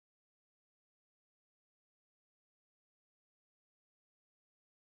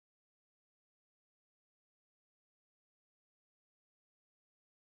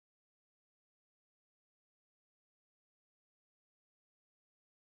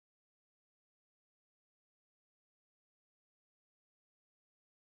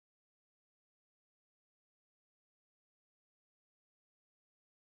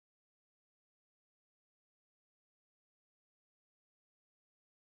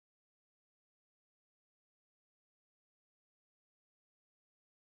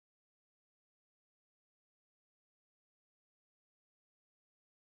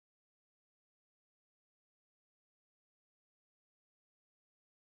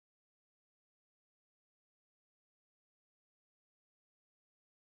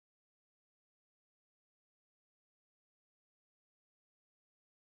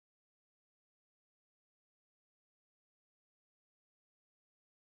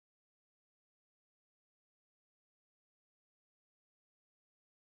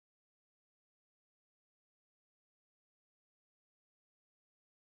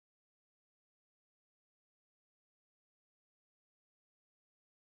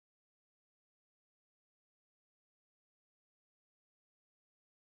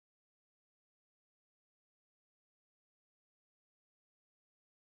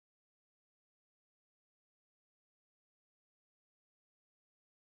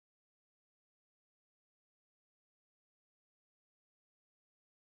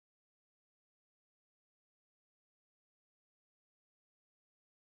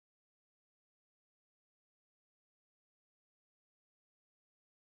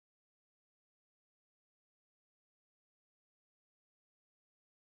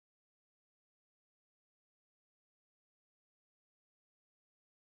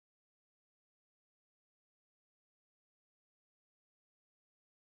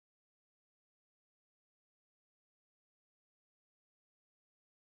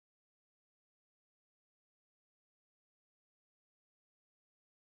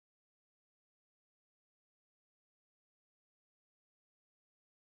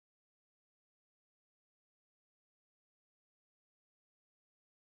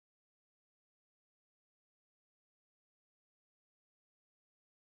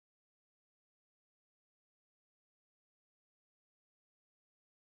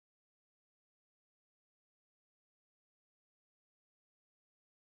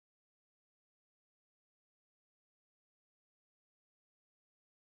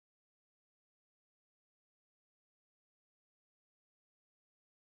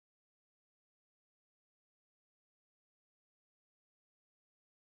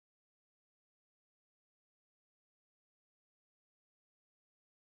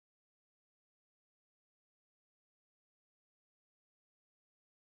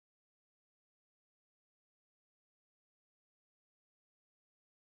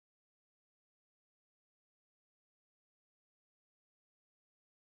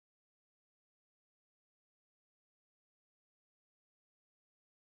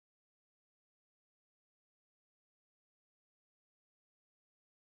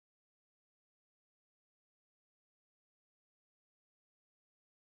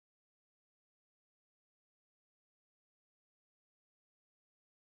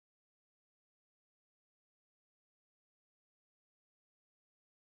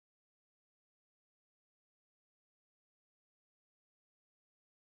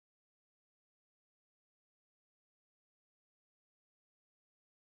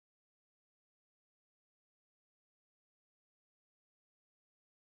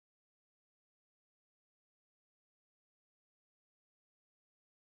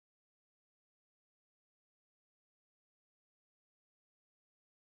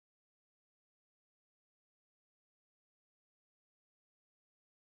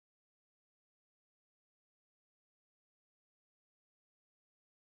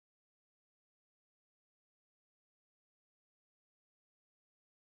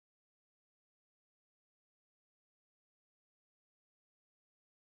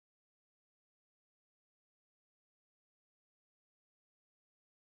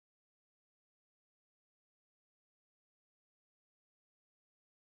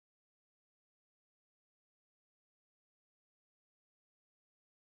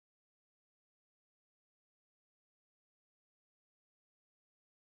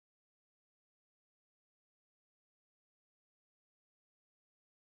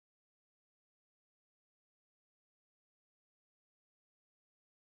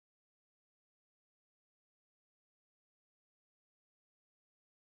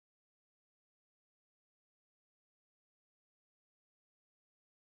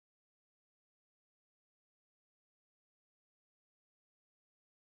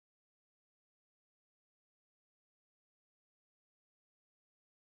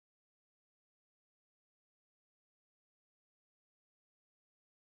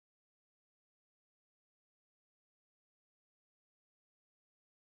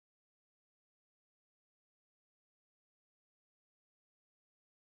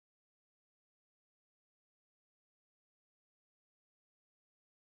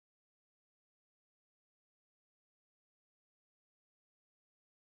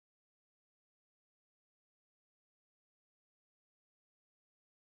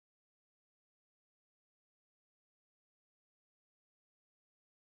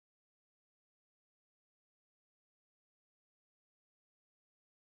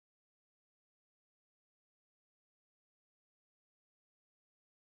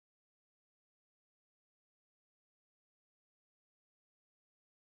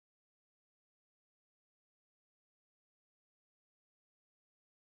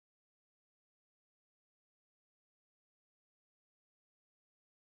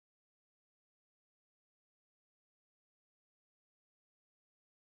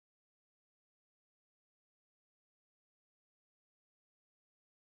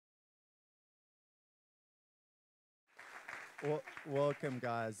Welcome,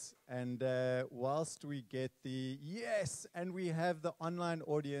 guys. And whilst we get the yes, and we have the online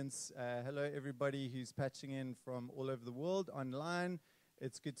audience. Hello, everybody who's patching in from all over the world online.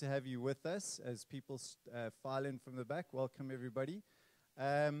 It's good to have you with us as people file in from the back. Welcome, everybody.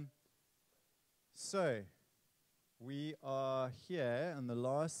 So, we are here on the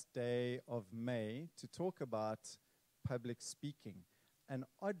last day of May to talk about public speaking. And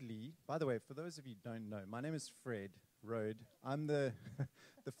oddly, by the way, for those of you who don't know, my name is Roed. I'm the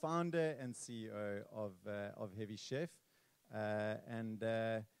the founder and CEO of Heavy Chef, and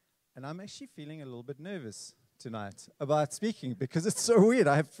I'm actually feeling a little bit nervous tonight about speaking because it's so weird.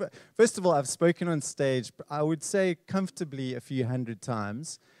 First of all, I've spoken on stage, I would say comfortably a few hundred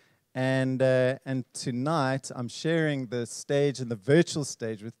times, and tonight I'm sharing the stage and the virtual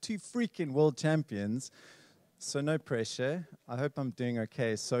stage with two freaking world champions. So no pressure. I hope I'm doing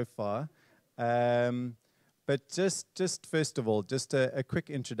okay so far. But just first of all, just a quick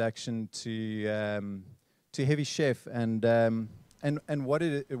introduction to Heavy Chef and what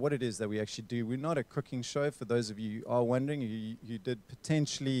it is that we actually do. We're not a cooking show. For those of you who are wondering, you did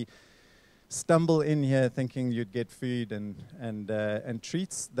potentially stumble in here thinking you'd get food and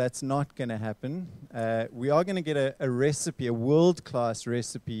treats. That's not going to happen. We are going to get a recipe, a world-class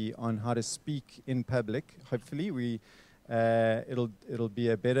recipe on how to speak in public. Hopefully, it'll be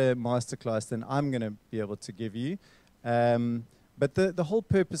a better masterclass than I'm going to be able to give you. But the whole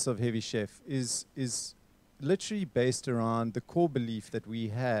purpose of Heavy Chef is literally based around the core belief that we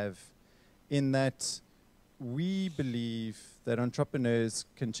have in that we believe that entrepreneurs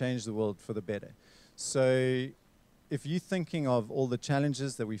can change the world for the better. So if you're thinking of all the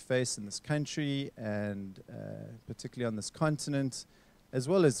challenges that we face in this country and particularly on this continent, as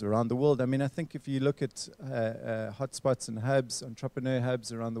well as around the world, I mean, I think if you look at hotspots and hubs, entrepreneur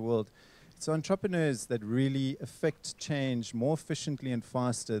hubs around the world, it's entrepreneurs that really affect change more efficiently and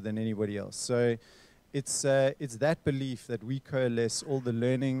faster than anybody else. So it's that belief that we coalesce all the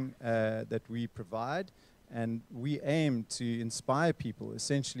learning that we provide, and we aim to inspire people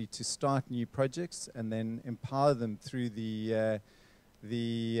essentially to start new projects and then empower them through the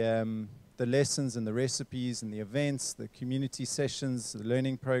lessons and the recipes and the events, the community sessions, the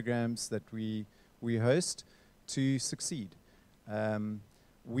learning programs that we host to succeed.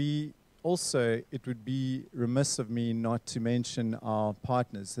 We also, it would be remiss of me not to mention our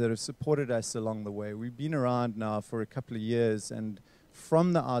partners that have supported us along the way. We've been around now for a couple of years, and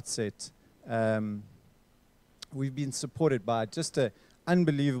from the outset, we've been supported by just an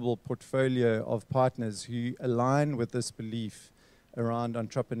unbelievable portfolio of partners who align with this belief around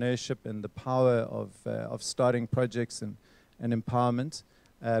entrepreneurship and the power of starting projects and empowerment,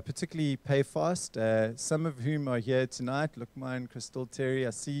 particularly PayFast, some of whom are here tonight. Look, mine, Crystal, Terry, I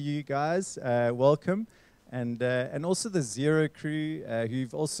see you guys. Welcome. And also the Zero crew,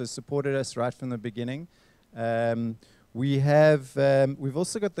 who've also supported us right from the beginning. We've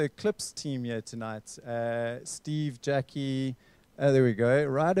also got the Eclipse team here tonight. Steve, Jackie, there we go,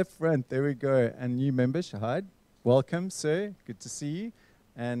 right up front, there we go. And new member, Shahad. Welcome, sir. Good to see you.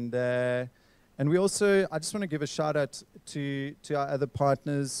 And we also, I just want to give a shout out to our other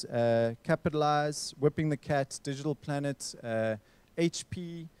partners, Capitalize, Whipping the Cat, Digital Planet,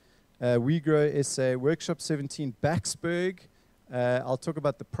 HP, We Grow SA, Workshop 17, Baxberg. I'll talk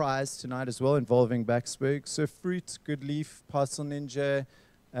about the prize tonight as well involving Baxberg. So Fruit, Good Leaf, Parcel Ninja,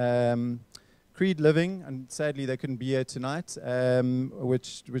 Creed Living, and sadly they couldn't be here tonight,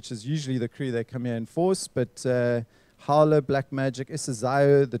 which is usually the crew that come here in force, but Howler, Black Magic,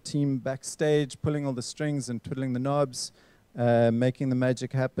 Isazayo, the team backstage, pulling all the strings and twiddling the knobs, making the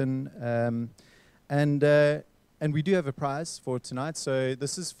magic happen. And we do have a prize for tonight. So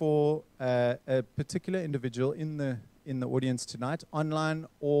this is for a particular individual in the audience tonight, online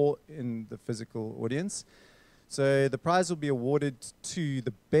or in the physical audience. So the prize will be awarded to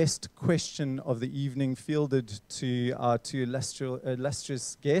the best question of the evening, fielded to our two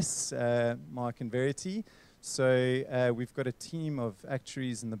illustrious guests, Mark and Verity. So we've got a team of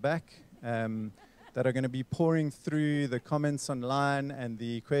actuaries in the back that are going to be pouring through the comments online and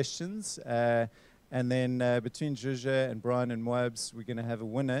the questions. And then between Juja and Brian and Moabs, we're going to have a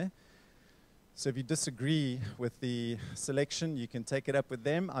winner. So if you disagree with the selection, you can take it up with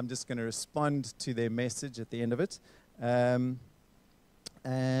them. I'm just going to respond to their message at the end of it. And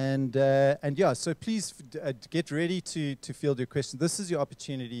yeah, so please get ready to field your questions. This is your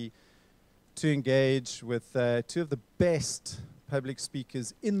opportunity to engage with two of the best public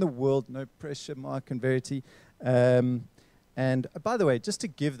speakers in the world. No pressure, Mark and Verity. And by the way, just to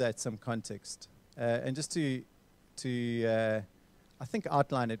give that some context, and just to I think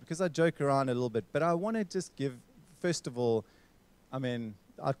outline it, because I joke around a little bit, but I want to just give first of all, I mean,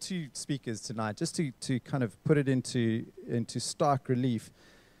 our two speakers tonight, just to kind of put it into stark relief,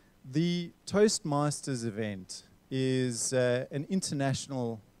 the Toastmasters event is an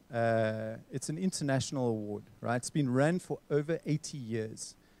international, it's an international award, right? It's been run for over 80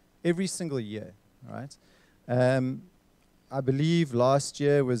 years, every single year, right? I believe last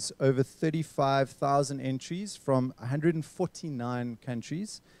year was over 35,000 entries from 149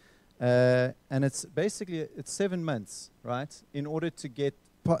 countries. And it's basically, it's 7 months, right? In order to get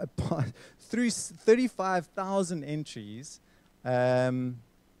through 35,000 entries to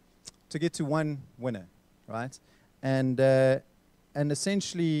get to one winner, right? And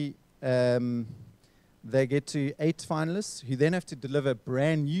essentially, they get to 8 finalists who then have to deliver a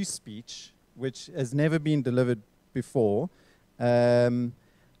brand new speech, which has never been delivered before. And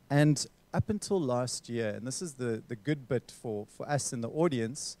up until last year, and this is the good bit for us in the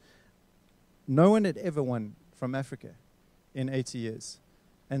audience, no one had ever won from Africa in 80 years.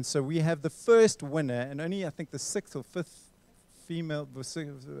 And so we have the first winner, and only I think the 6th or 5th female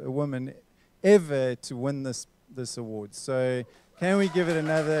woman ever to win this award. So can we give it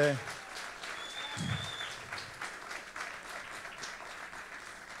another...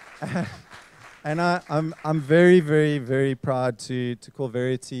 And I'm very, very, very proud to call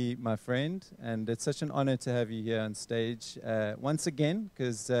Verity my friend, and it's such an honor to have you here on stage once again,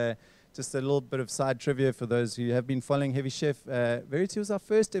 because just a little bit of side trivia for those who have been following Heavy Chef. Verity was our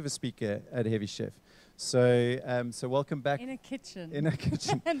first ever speaker at Heavy Chef. So, so welcome back. In a kitchen. In a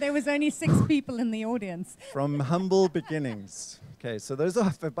kitchen. And there was only 6 people in the audience. From humble beginnings. Okay, so those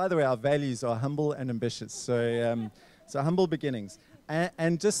are, by the way, our values are humble and ambitious. So, so humble beginnings.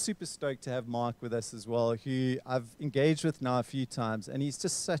 And just super stoked to have Mark with us as well, who I've engaged with now a few times, and he's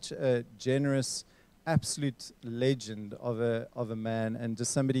just such a generous, absolute legend of a man, and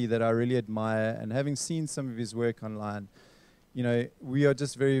just somebody that I really admire. And having seen some of his work online, you know, we are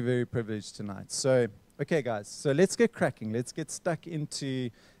just very, very privileged tonight. So, okay, guys, so let's get cracking. Let's get stuck into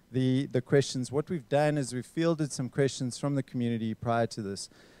the questions. What we've done is we've fielded some questions from the community prior to this,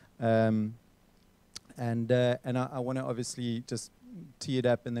 and I want to obviously just tee it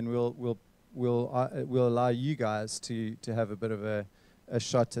up, and then we'll allow you guys to have a bit of a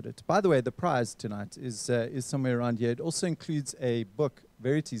shot at it. By the way, the prize tonight is somewhere around here. It also includes a book,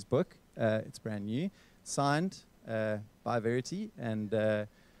 Verity's book. It's brand new, signed by Verity, and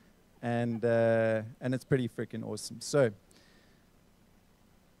it's pretty freaking awesome. So,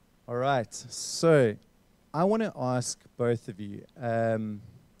 all right. So, I want to ask both of you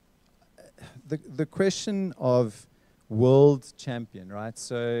the question of world champion, right?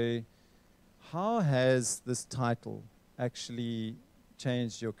 So how has this title actually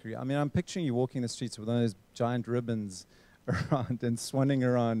changed your career? I mean, I'm picturing you walking the streets with one of those giant ribbons around and swanning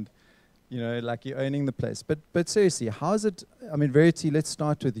around, you know, like you're owning the place. But seriously, how's it, I mean, Verity, let's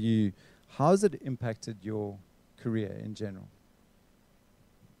start with you. How's it impacted your career in general?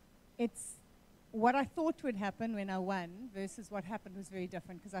 It's what I thought would happen when I won versus what happened was very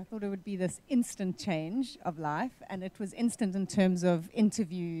different, because I thought it would be this instant change of life, and it was instant in terms of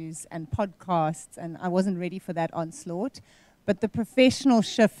interviews and podcasts, and I wasn't ready for that onslaught. But the professional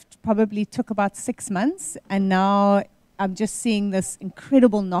shift probably took about 6 months, and now I'm just seeing this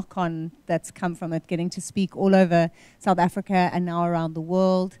incredible knock-on that's come from it, getting to speak all over South Africa and now around the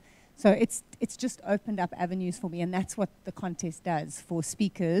world. So it's just opened up avenues for me, and that's what the contest does for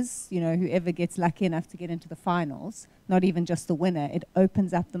speakers. You know, whoever gets lucky enough to get into the finals, not even just the winner, it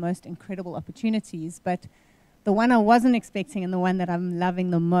opens up the most incredible opportunities. But the one I wasn't expecting and the one that I'm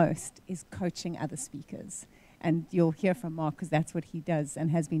loving the most is coaching other speakers. And you'll hear from Mark, because that's what he does and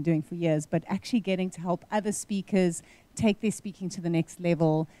has been doing for years, but actually getting to help other speakers take their speaking to the next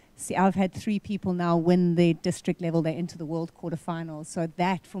level. See, I've had 3 people now win the district level. They're into the world quarterfinals. So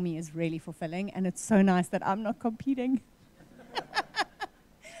that, for me, is really fulfilling. And it's so nice that I'm not competing.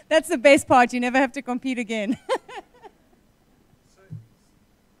 That's the best part. You never have to compete again. So,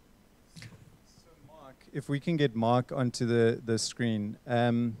 Mark, if we can get Mark onto the screen.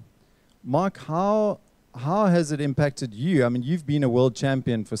 Mark, how has it impacted you? I mean, you've been a world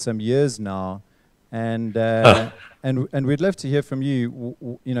champion for some years now. And we'd love to hear from you.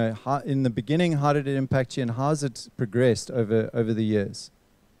 You know, how, in the beginning, how did it impact you, and how has it progressed over the years?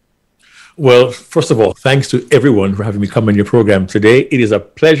 Well, first of all, thanks to everyone for having me come on your program today. It is a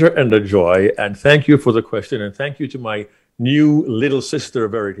pleasure and a joy, and thank you for the question, and thank you to my new little sister,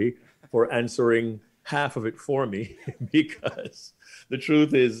 Verity, for answering half of it for me, because the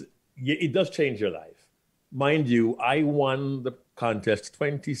truth is, it does change your life. Mind you, I won the contest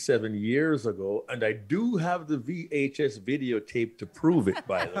 27 years ago, and I do have the VHS videotape to prove it,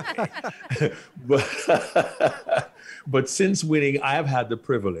 by the way. But since winning, I have had the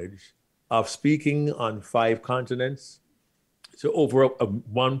privilege of speaking on 5 continents to over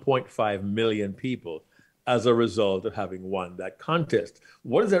 1.5 million people as a result of having won that contest.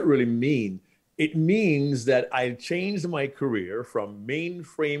 What does that really mean? It means that I changed my career from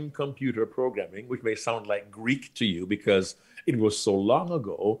mainframe computer programming, which may sound like Greek to you because it was so long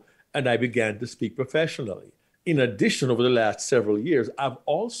ago, and I began to speak professionally. In addition, over the last several years, I've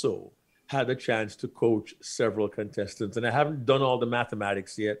also had a chance to coach several contestants, and I haven't done all the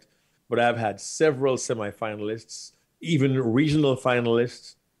mathematics yet, but I've had several semifinalists, even regional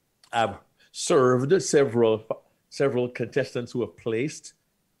finalists. I've served several contestants who have placed,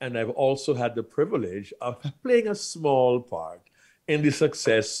 and I've also had the privilege of playing a small part in the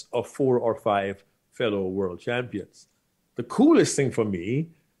success of 4 or 5 fellow world champions. The coolest thing for me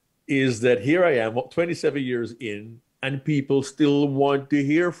is that here I am, 27 years in, and people still want to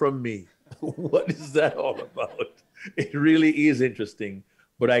hear from me. What is that all about? It really is interesting,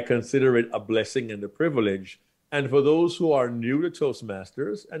 but I consider it a blessing and a privilege. And for those who are new to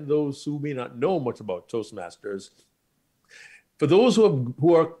Toastmasters and those who may not know much about Toastmasters, for those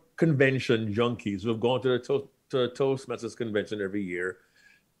who are convention junkies, who have gone to the Toastmasters convention every year,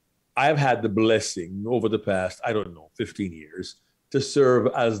 I've had the blessing over the past, 15 years, to serve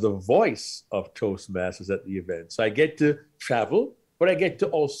as the voice of Toastmasters at the event. So I get to travel, but I get to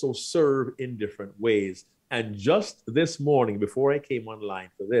also serve in different ways. And just this morning, before I came online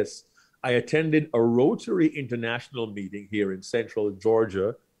for this, I attended a Rotary International meeting here in Central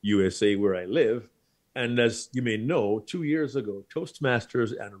Georgia, USA, where I live. And as you may know, 2 years ago,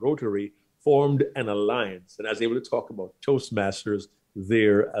 Toastmasters and Rotary formed an alliance. And I was able to talk about Toastmasters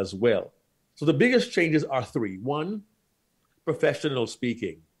there as well. So the biggest changes are 3. 1, professional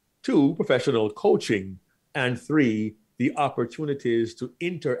speaking. 2, professional coaching. And 3, the opportunities to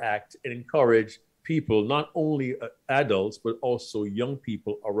interact and encourage people, not only adults, but also young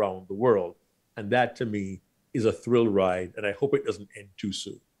people around the world. And that, to me, is a thrill ride, and I hope it doesn't end too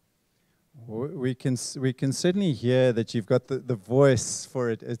soon. We can certainly hear that you've got the voice for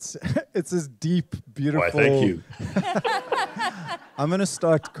it. It's this deep, beautiful. Why, thank you. I'm going to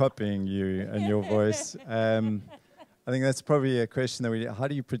start copying you and your voice. I think that's probably a question that how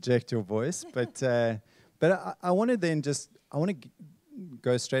do you project your voice? But I want to then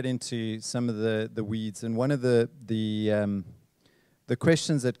go straight into some of the weeds. And one of the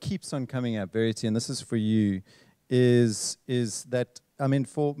questions that keeps on coming up, Verity, and this is for you, is that, I mean,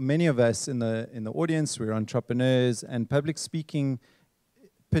 for many of us in the audience, we're entrepreneurs, and public speaking,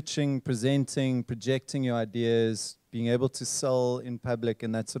 pitching, presenting, projecting your ideas, being able to sell in public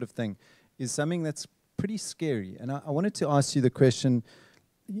and that sort of thing is something that's pretty scary. And I wanted to ask you the question,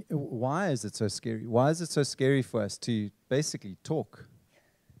 why is it so scary? Why is it so scary for us to basically talk?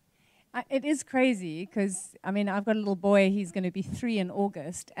 It is crazy because, I mean, I've got a little boy, he's going to be 3 in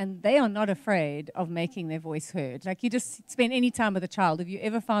August, and they are not afraid of making their voice heard. Like, you just spend any time with a child. Have you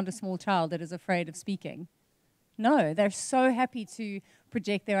ever found a small child that is afraid of speaking? No, they're so happy to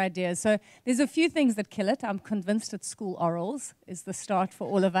project their ideas. So there's a few things that kill it. I'm convinced that school orals is the start for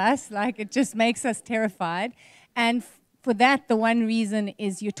all of us. Like, it just makes us terrified. And for that, the one reason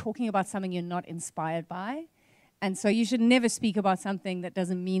is you're talking about something you're not inspired by. And so you should never speak about something that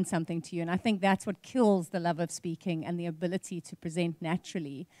doesn't mean something to you. And I think that's what kills the love of speaking and the ability to present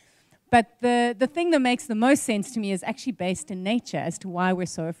naturally. But the thing that makes the most sense to me is actually based in nature as to why we're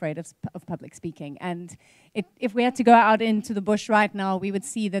so afraid of public speaking. And if we had to go out into the bush right now, we would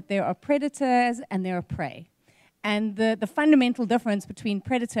see that there are predators and there are prey. And the fundamental difference between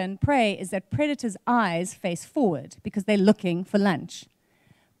predator and prey is that predators' eyes face forward because they're looking for lunch.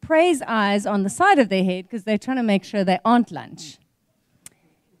 Prey's eyes on the side of their head because they're trying to make sure they aren't lunch.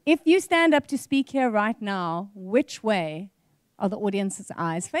 If you stand up to speak here right now, which way are the audience's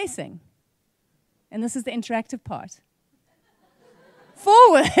eyes facing? And this is the interactive part.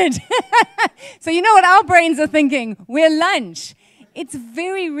 Forward. So you know what our brains are thinking? We're lunch. It's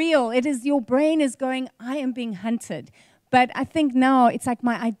very real. It is, your brain is going, I am being hunted. But I think now it's like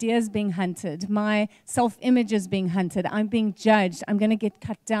my ideas being hunted. My self-image is being hunted. I'm being judged. I'm going to get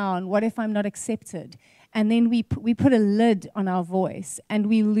cut down. What if I'm not accepted? And then we put a lid on our voice, and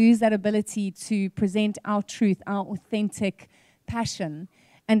we lose that ability to present our truth, our authentic passion.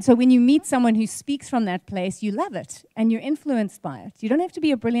 And so when you meet someone who speaks from that place, you love it, and you're influenced by it. You don't have to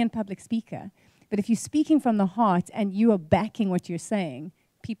be a brilliant public speaker. But if you're speaking from the heart and you are backing what you're saying,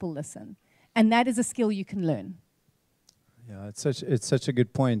 people listen. And that is a skill you can learn. Yeah, it's such a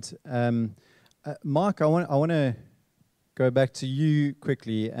good point. Mark, I want to go back to you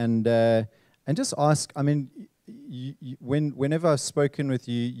quickly and just ask. I mean, whenever I've spoken with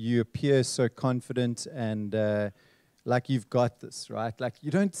you, you appear so confident, and like you've got this, right? Like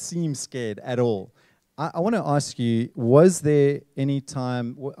you don't seem scared at all. I want to ask you, was there any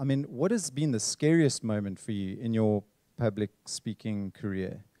time, I mean, what has been the scariest moment for you in your public speaking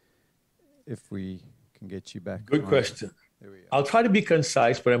career? If we can get you back. Good question. There we go. I'll try to be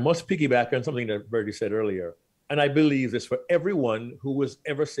concise, but I must piggyback on something that Verity said earlier. And I believe this for everyone who has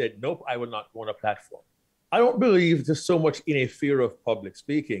ever said, nope, I will not go on a platform. I don't believe there's so much in a fear of public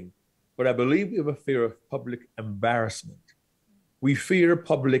speaking, but I believe we have a fear of public embarrassment. We fear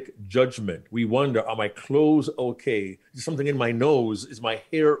public judgment. We wonder, are my clothes okay? Is something in my nose? Is my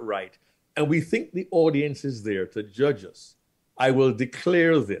hair right? And we think the audience is there to judge us. I will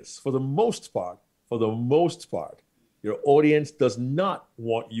declare this, for the most part, your audience does not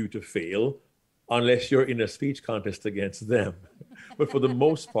want you to fail unless you're in a speech contest against them. But for the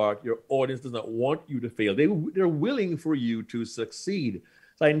most part, your audience does not want you to fail. They're willing for you to succeed.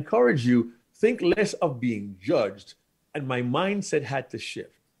 So I encourage you, think less of being judged. And my mindset had to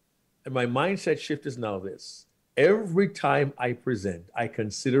shift. And my mindset shift is now this. Every time I present, I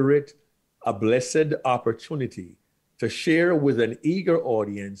consider it a blessed opportunity to share with an eager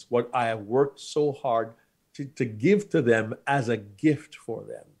audience what I have worked so hard to give to them as a gift for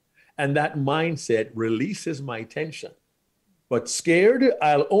them. And that mindset releases my tension. But scared,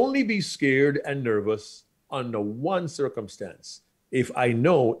 I'll only be scared and nervous under one circumstance. If I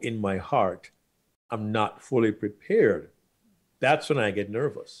know in my heart I'm not fully prepared, that's when I get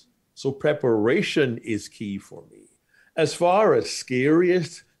nervous. So preparation is key for me. As far as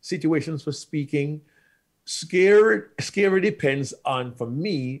scariest situations for speaking, scary depends on, for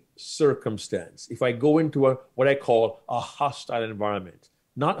me, circumstance. If I go into what I call a hostile environment,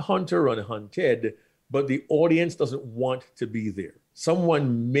 not hunter and hunted, but the audience doesn't want to be there.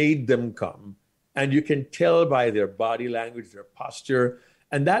 Someone made them come, and you can tell by their body language, their posture.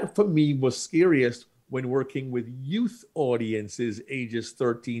 And that for me was scariest when working with youth audiences ages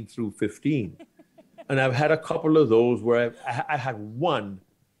 13 through 15. And I've had a couple of those where I had one,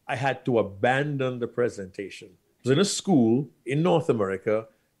 I had to abandon the presentation. It was in a school in North America,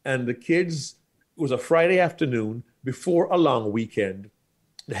 and the kids, it was a Friday afternoon before a long weekend.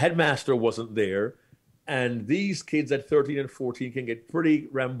 The headmaster wasn't there, and these kids at 13 and 14 can get pretty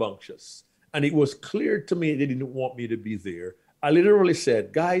rambunctious. And it was clear to me they didn't want me to be there. I literally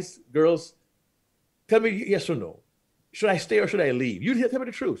said, guys, girls, tell me yes or no. Should I stay or should I leave? You tell me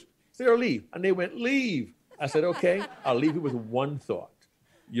the truth. Stay or leave. And they went, leave. I said, okay, I'll leave you with one thought.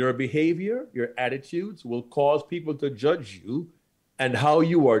 Your behavior, your attitudes will cause people to judge you, and how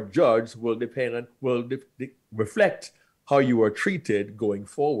you are judged will reflect how you are treated going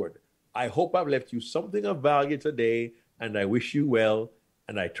forward. I hope I've left you something of value today, and I wish you well.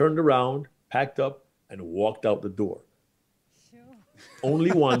 And I turned around, packed up, and walked out the door. Sure.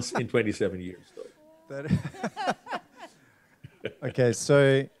 Only once in 27 years, though. Okay,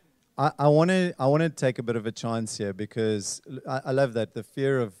 so I want to take a bit of a chance here because I love that, the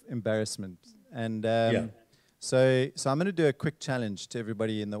fear of embarrassment. And so I'm going to do a quick challenge to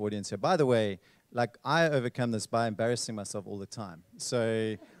everybody in the audience here. By the way, like I overcome this by embarrassing myself all the time.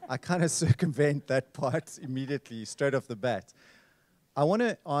 So I kind of circumvent that part immediately, straight off the bat. I want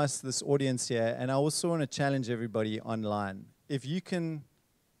to ask this audience here, and I also want to challenge everybody online, if you can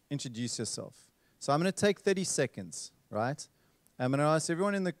introduce yourself. So I'm going to take 30 seconds, right? I'm going to ask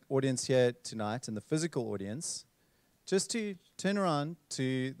everyone in the audience here tonight, in the physical audience, just to turn around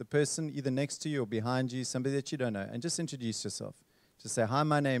to the person either next to you or behind you, somebody that you don't know, and just introduce yourself. Just say, hi,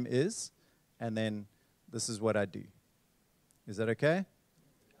 my name is, and then this is what I do. Is that okay?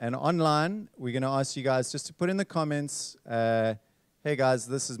 And online, we're going to ask you guys just to put in the comments, hey guys,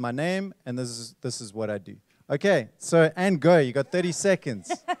 this is my name, and this is what I do. Okay, so, and go. You got 30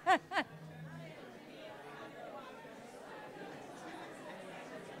 seconds.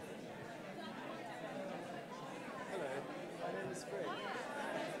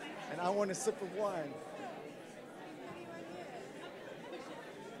 I want a sip of wine.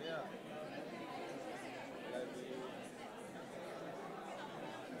 Yeah.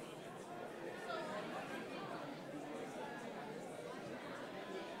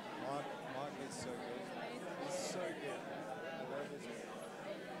 Mark is so good. He's so good. I love his work.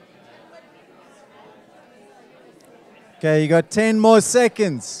 Okay, you got 10 more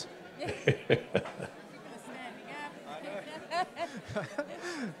seconds.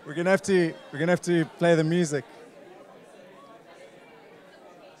 We're gonna have to play the music.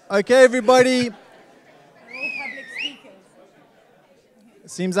 Okay, everybody. We're all public speakers.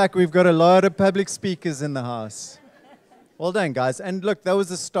 Seems like we've got a lot of public speakers in the house. Well done, guys. And look, that was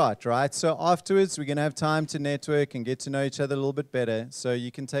the start, right? So afterwards, we're gonna have time to network and get to know each other a little bit better, so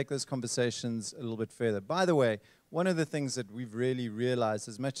you can take those conversations a little bit further. By the way, one of the things that we've really realized,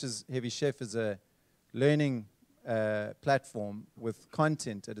 as much as Heavy Chef is a learning platform with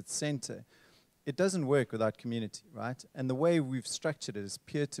content at its center, it doesn't work without community, right? And the way we've structured it is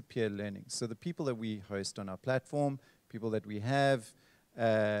peer-to-peer learning. So the people that we host on our platform, people that we have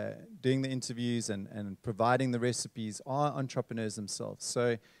doing the interviews and providing the recipes are entrepreneurs themselves.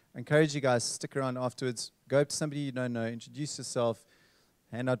 So I encourage you guys to stick around afterwards, go up to somebody you don't know, introduce yourself,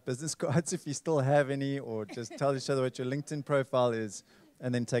 hand out business cards if you still have any, or just tell each other what your LinkedIn profile is,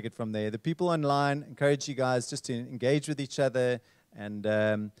 and then take it from there. The people online, encourage you guys just to engage with each other, and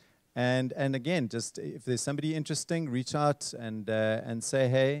again, just if there's somebody interesting, reach out and say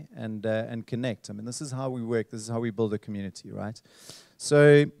hey and connect. I mean, this is how we work. This is how we build a community, right?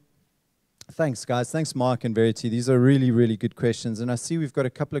 So thanks, guys. Thanks, Mark and Verity. These are really, really good questions. And I see we've got a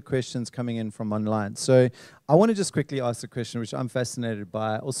couple of questions coming in from online. So I want to just quickly ask a question, which I'm fascinated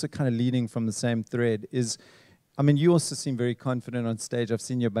by, also kind of leading from the same thread, is, I mean, you also seem very confident on stage. I've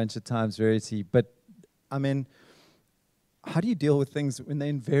seen you a bunch of times, Verity. But, I mean, how do you deal with things when they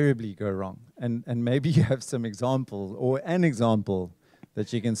invariably go wrong? And maybe you have some example or an example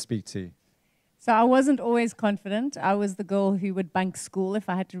that you can speak to. So I wasn't always confident. I was the girl who would bunk school if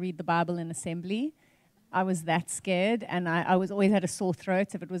I had to read the Bible in assembly. I was that scared, and I was always had a sore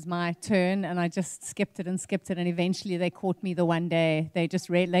throat if it was my turn, and I just skipped it, and eventually they caught me the one day. They just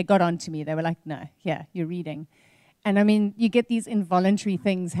they got onto me. They were like, no, here, you're reading. And I mean, you get these involuntary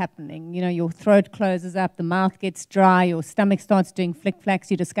things happening. You know, your throat closes up, the mouth gets dry, your stomach starts doing flick-flacks.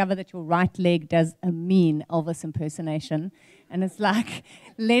 You discover that your right leg does a mean Elvis impersonation. And it's like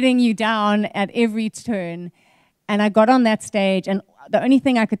letting you down at every turn. And I got on that stage, and the only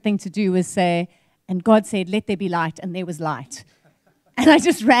thing I could think to do was say, and God said, let there be light, and there was light. And I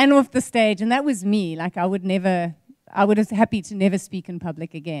just ran off the stage, and that was me. Like, I would have happy to never speak in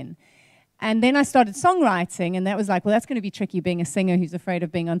public again. And then I started songwriting, and that was like, well, that's going to be tricky being a singer who's afraid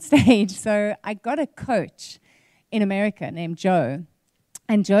of being on stage. So I got a coach in America named Joe,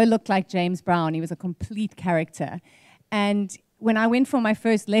 and Joe looked like James Brown. He was a complete character. And when I went for my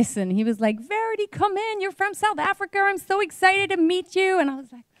first lesson, he was like, Verity, come in. You're from South Africa. I'm so excited to meet you. And I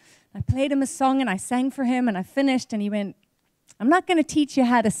was like, I played him a song, and I sang for him, and I finished, and he went, I'm not going to teach you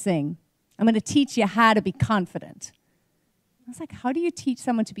how to sing. I'm going to teach you how to be confident. I was like, how do you teach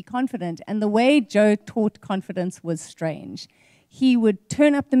someone to be confident? And the way Joe taught confidence was strange. He would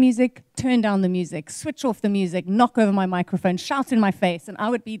turn up the music, turn down the music, switch off the music, knock over my microphone, shout in my face, and I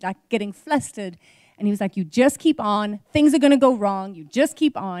would be like getting flustered. And he was like, you just keep on. Things are going to go wrong. You just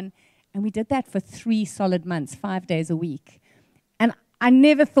keep on. And we did that for 3 solid months, 5 days a week. And I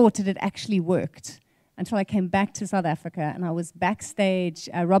never thought it had actually worked until I came back to South Africa, and I was backstage.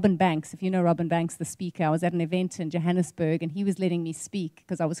 Robin Banks, if you know Robin Banks, the speaker, I was at an event in Johannesburg, and he was letting me speak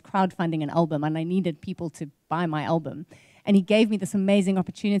because I was crowdfunding an album, and I needed people to buy my album. And he gave me this amazing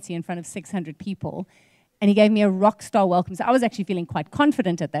opportunity in front of 600 people, and he gave me a rock star welcome. So I was actually feeling quite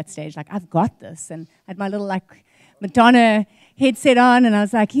confident at that stage, like, I've got this. And I had my little, like, Madonna headset on, and I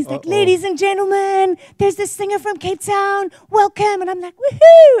was like, he's like, ladies and gentlemen, there's this singer from Cape Town, welcome. And I'm like,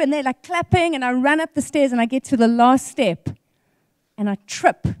 woohoo! And they're like clapping, and I run up the stairs, and I get to the last step, and I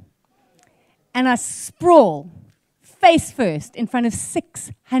trip, and I sprawl face first in front of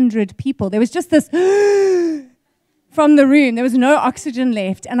 600 people. There was just this from the room. There was no oxygen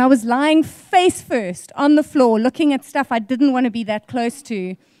left, and I was lying face first on the floor looking at stuff I didn't want to be that close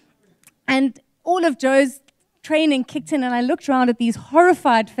to. And all of Joe's training kicked in, and I looked around at these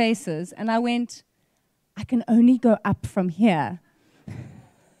horrified faces, and I went, I can only go up from here.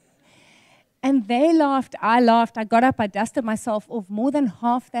 And they laughed, I laughed, I got up, I dusted myself off. More than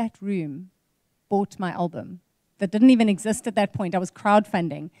half that room bought my album. That didn't even exist at that point. I was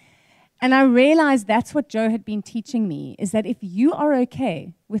crowdfunding. And I realized that's what Joe had been teaching me, is that if you are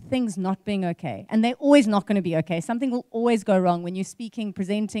okay with things not being okay, and they're always not going to be okay, something will always go wrong when you're speaking,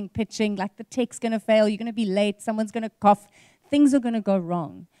 presenting, pitching, like the tech's going to fail, you're going to be late, someone's going to cough, things are going to go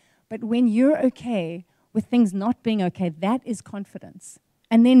wrong. But when you're okay with things not being okay, that is confidence.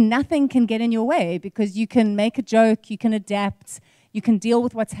 And then nothing can get in your way, because you can make a joke, you can adapt, you can deal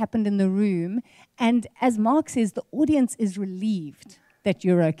with what's happened in the room. And as Mark says, the audience is relieved that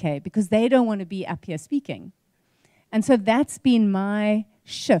you're okay, because they don't want to be up here speaking. And so that's been my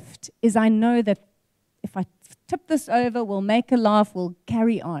shift, is I know that if I tip this over, we'll make a laugh, we'll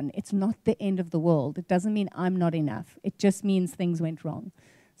carry on. It's not the end of the world. It doesn't mean I'm not enough. It just means things went wrong.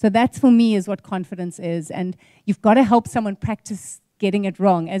 So that's, for me, is what confidence is. And you've got to help someone practice getting it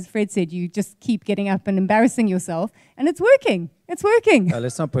wrong. As Fred said, you just keep getting up and embarrassing yourself, and it's working. It's working.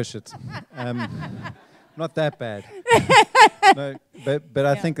 Let's not push it. Not that bad. No, but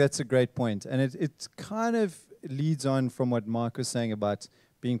I think that's a great point. And it's kind of, leads on from what Mark was saying about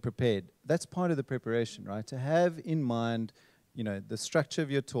being prepared. That's part of the preparation, right? To have in mind, you know, the structure of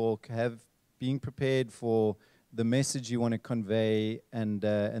your talk, being prepared for the message you want to convey and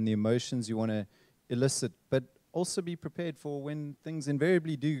the emotions you want to elicit, but also be prepared for when things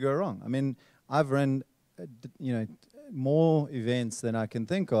invariably do go wrong. I mean, I've run, you know, more events than I can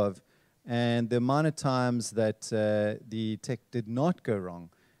think of, and the amount of times that the tech did not go wrong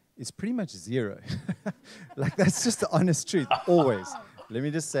is pretty much zero. Like, that's just the honest truth, always. Let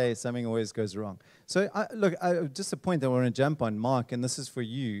me just say, something always goes wrong. So, look, just a point that I want to jump on, Mark, and this is for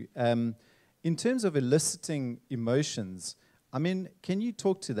you. In terms of eliciting emotions, I mean, can you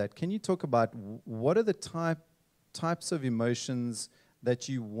talk to that? Can you talk about what are the types of emotions that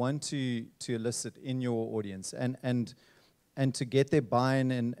you want to elicit in your audience and to get their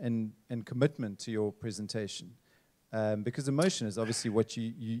buy-in and commitment to your presentation? Because emotion is obviously what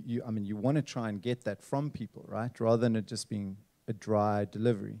I mean, you want to try and get that from people, right? Rather than it just being a dry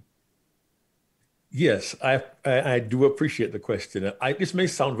delivery. Yes, I do appreciate the question. This may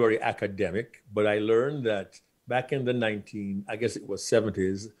sound very academic, but I learned that back in the I guess it was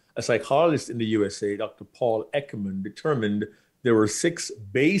 70s, a psychologist in the USA, Dr. Paul Ekman, determined there were 6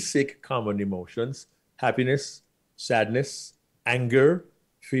 basic common emotions: happiness, sadness, anger,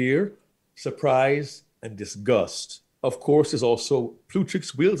 fear, surprise, and disgust. Of course, there's also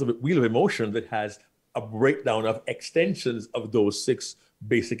Plutarch's wheel of emotion that has a breakdown of extensions of those 6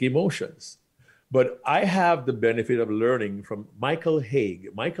 basic emotions. But I have the benefit of learning from Michael Hague.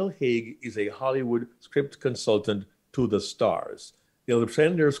 Michael Hague is a Hollywood script consultant to the stars. They'll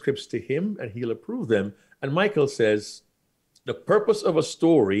send their scripts to him and he'll approve them. And Michael says, the purpose of a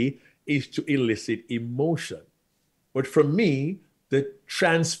story is to elicit emotion. But for me, the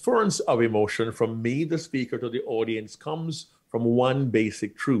transference of emotion from me, the speaker, to the audience comes from one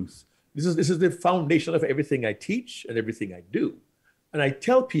basic truth. This is the foundation of everything I teach and everything I do. And I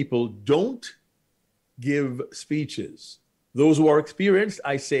tell people, don't give speeches. Those who are experienced,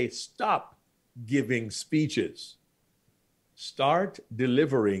 I say, stop giving speeches. Start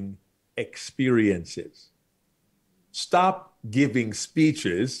delivering experiences. Stop giving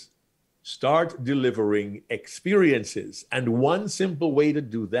speeches. Start delivering experiences. And one simple way to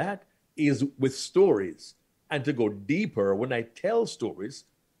do that is with stories. And to go deeper, when I tell stories,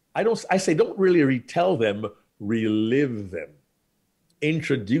 I say don't really retell them, relive them.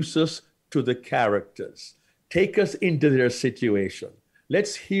 Introduce us to the characters. Take us into their situation.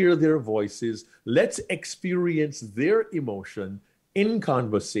 Let's hear their voices. Let's experience their emotion in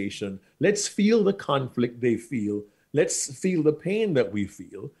conversation. Let's feel the conflict they feel. Let's feel the pain that we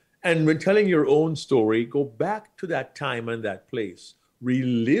feel. And when telling your own story, go back to that time and that place.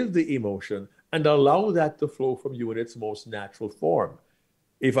 Relive the emotion and allow that to flow from you in its most natural form.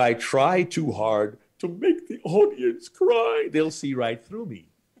 If I try too hard to make the audience cry, they'll see right through me.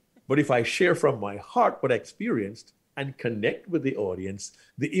 But if I share from my heart what I experienced and connect with the audience,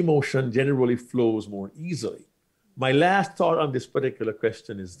 the emotion generally flows more easily. My last thought on this particular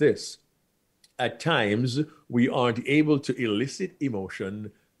question is this. At times, we aren't able to elicit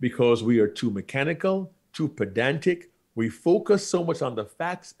emotion because we are too mechanical, too pedantic. We focus so much on the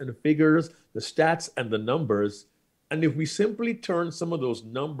facts and figures, the stats and the numbers. And if we simply turn some of those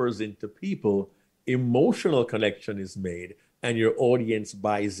numbers into people, emotional connection is made and your audience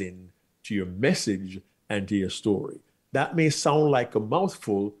buys in to your message and to your story. That may sound like a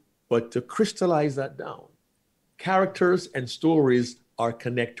mouthful, but to crystallize that down, characters and stories are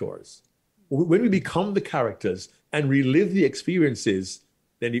connectors. When we become the characters and relive the experiences,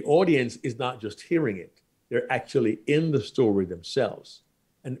 then the audience is not just hearing it, they're actually in the story themselves.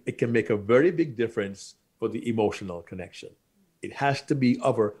 And it can make a very big difference for the emotional connection. It has to be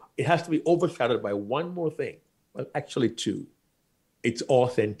overshadowed by one more thing. Well, actually 2. It's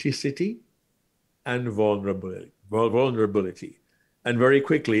authenticity and vulnerability. And very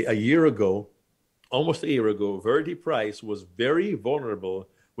quickly, almost a year ago, Verity Price was very vulnerable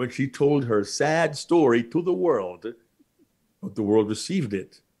when she told her sad story to the world, but the world received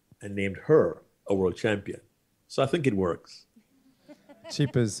it and named her a world champion. So I think it works.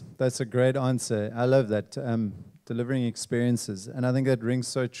 Cheapers, that's a great answer. I love that, delivering experiences. And I think that rings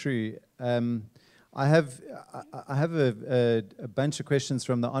so true. I have a bunch of questions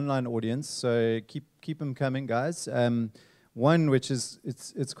from the online audience, so keep them coming, guys. One, which is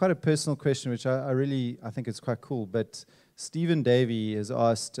it's quite a personal question, which I think it's quite cool. But Stephen Davey has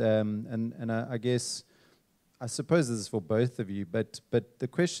asked, and I suppose this is for both of you. But the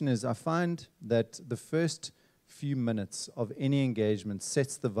question is, I find that the first few minutes of any engagement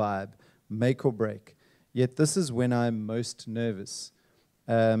sets the vibe, make or break. Yet this is when I'm most nervous.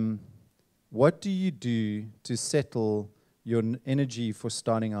 what do you do to settle your energy for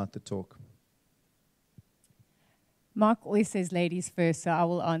starting out the talk? Mark always says ladies first, so I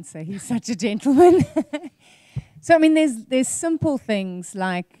will answer. He's such a gentleman. So, I mean, there's simple things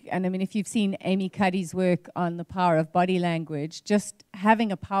like, and I mean, if you've seen Amy Cuddy's work on the power of body language, just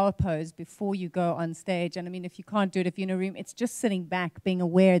having a power pose before you go on stage. And I mean, if you can't do it, if you're in a room, it's just sitting back, being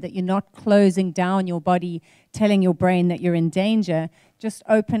aware that you're not closing down your body, telling your brain that you're in danger, just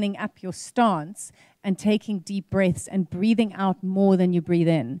opening up your stance and taking deep breaths and breathing out more than you breathe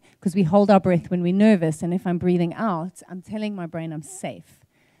in. Because we hold our breath when we're nervous, and if I'm breathing out, I'm telling my brain I'm safe.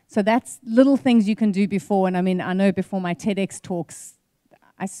 So that's little things you can do before. And I mean, I know before my TEDx talks,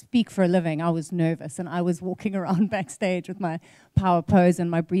 I speak for a living. I was nervous, and I was walking around backstage with my power pose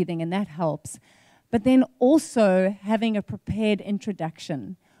and my breathing, and that helps. But then also having a prepared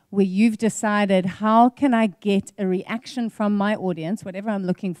introduction where you've decided, how can I get a reaction from my audience, whatever I'm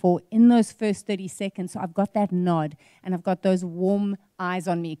looking for, in those first 30 seconds. So I've got that nod, and I've got those warm eyes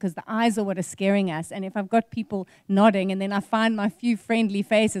on me, because the eyes are what are scaring us. And if I've got people nodding, and then I find my few friendly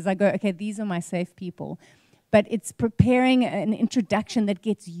faces, I go, okay, these are my safe people. But it's preparing an introduction that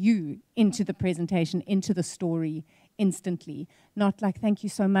gets you into the presentation, into the story instantly. Not like, thank you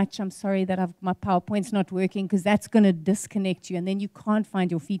so much, I'm sorry that my PowerPoint's not working, because that's going to disconnect you, and then you can't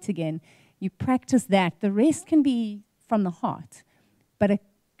find your feet again. You practice that. The rest can be from the heart. But a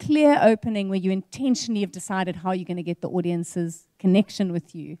clear opening where you intentionally have decided how you're going to get the audience's connection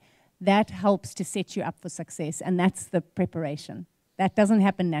with you, that helps to set you up for success, and that's the preparation. That doesn't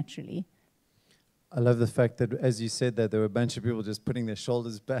happen naturally. I love the fact that, as you said, that there were a bunch of people just putting their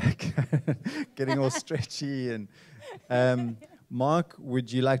shoulders back, getting all stretchy. And Mark, would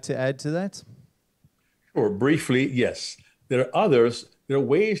you like to add to that? Sure. Briefly, yes. There are others. There are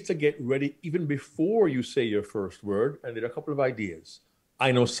ways to get ready even before you say your first word, and there are a couple of ideas.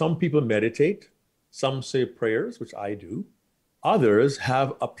 I know some people meditate. Some say prayers, which I do. Others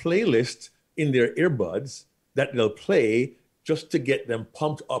have a playlist in their earbuds that they'll play just to get them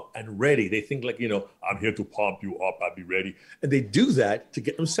pumped up and ready. They think like, I'm here to pump you up, I'll be ready. And they do that to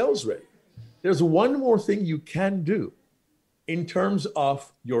get themselves ready. There's one more thing you can do in terms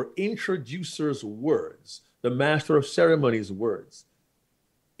of your introducer's words, the master of ceremonies words.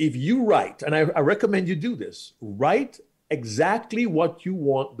 If you write, and I recommend you do this, write exactly what you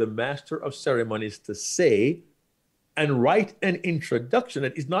want the master of ceremonies to say, and write an introduction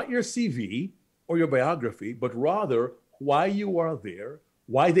that is not your CV or your biography, but rather why you are there,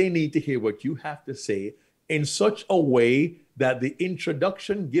 why they need to hear what you have to say, in such a way that the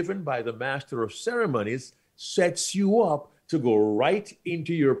introduction given by the master of ceremonies sets you up to go right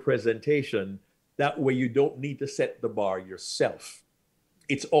into your presentation. That way you don't need to set the bar yourself.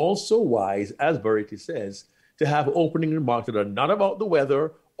 It's also wise, as Verity says, to have opening remarks that are not about the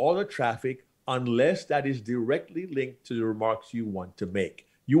weather or the traffic, unless that is directly linked to the remarks you want to make.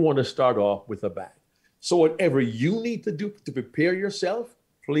 You want to start off with a bang. So whatever you need to do to prepare yourself,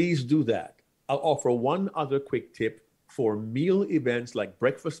 please do that. I'll offer one other quick tip for meal events like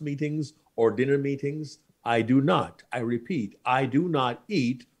breakfast meetings or dinner meetings. I repeat, I do not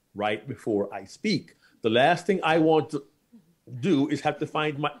eat right before I speak. The last thing I want to do is have to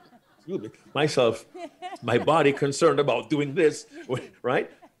find my body concerned about doing this, right?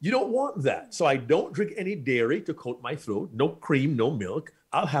 You don't want that. So I don't drink any dairy to coat my throat, no cream, no milk.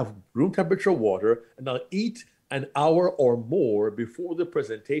 I'll have room temperature water, and I'll eat an hour or more before the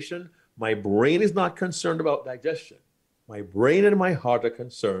presentation. My brain is not concerned about digestion. My brain and my heart are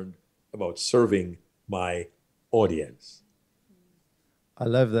concerned about serving my audience. I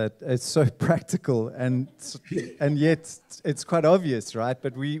love that. It's so practical, and yet it's quite obvious, right?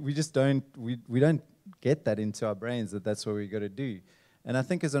 But we just don't get that into our brains, that's what we got to do. And I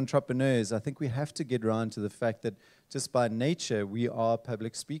think as entrepreneurs, I think we have to get around to the fact that just by nature, we are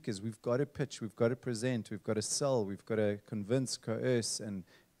public speakers. We've got to pitch, we've got to present, we've got to sell, we've got to convince, coerce, and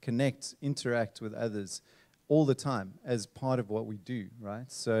connect, interact with others all the time as part of what we do,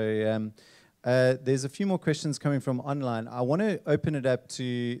 right? So there's a few more questions coming from online. I want to open it up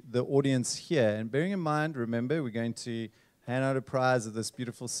to the audience here. And bearing in mind, remember, we're going to hand out a prize of this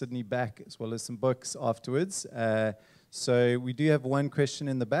beautiful Sydney back, as well as some books afterwards. So we do have one question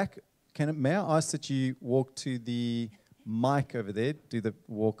in the back. May I ask that you walk to the mic over there, do the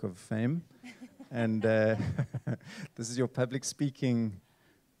walk of fame, and this is your public speaking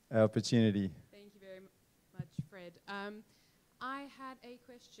opportunity. Thank you very much, Fred. I had a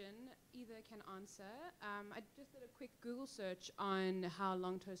question, either can answer. I just did a quick Google search on how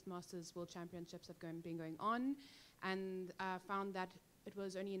long Toastmasters World Championships have been going on, and found that it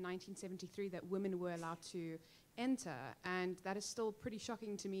was only in 1973 that women were allowed to enter, and that is still pretty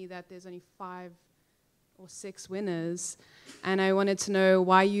shocking to me that there's only 5 or 6 winners. And I wanted to know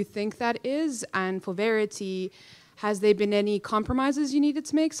why you think that is, and for Verity, has there been any compromises you needed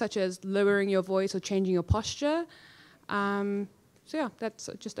to make, such as lowering your voice or changing your posture? So yeah, that's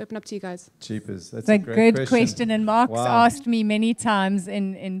just open up to you guys. Jeepers, that's It's a a great good question, and Mark's Wow. asked me many times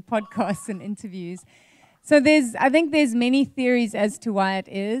in podcasts and interviews. So I think there's many theories as to why it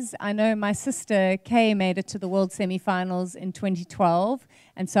is. I know my sister Kay made it to the World Semi-Finals in 2012,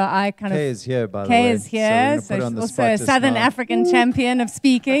 and so I kind Kay of is here, by the Kay way. is here, So, we're gonna put her on she's the also spot a just Southern now. African champion of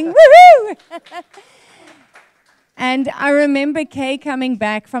speaking. Woohoo! And I remember Kay coming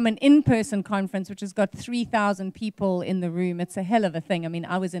back from an in-person conference, which has got 3,000 people in the room. It's a hell of a thing. I mean,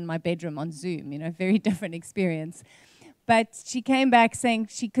 I was in my bedroom on Zoom, very different experience. But she came back saying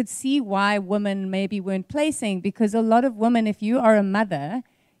she could see why women maybe weren't placing, because a lot of women, if you are a mother,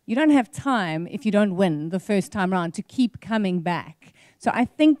 you don't have time, if you don't win the first time around, to keep coming back. So I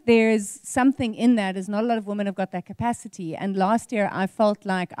think there's something in that, is not a lot of women have got that capacity. And last year I felt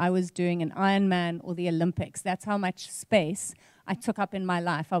like I was doing an Ironman or the Olympics. That's how much space I took up in my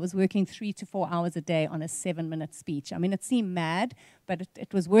life. I was working 3 to 4 hours a day on a 7-minute speech. I mean, it seemed mad, but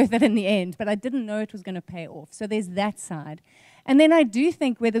it was worth it in the end. But I didn't know it was going to pay off. So there's that side. And then I do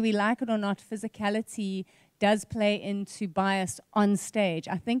think, whether we like it or not, physicality does play into bias on stage.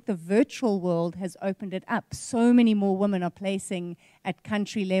 I think the virtual world has opened it up. So many more women are placing at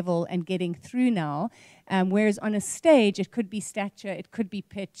country level and getting through now, whereas on a stage, it could be stature, it could be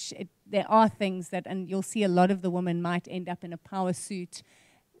pitch. There are things that, and you'll see a lot of the women might end up in a power suit,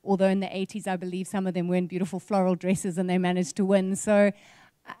 although in the 80s, I believe some of them were in beautiful floral dresses and they managed to win. So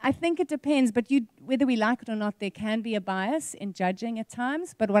I think it depends, but whether we like it or not, there can be a bias in judging at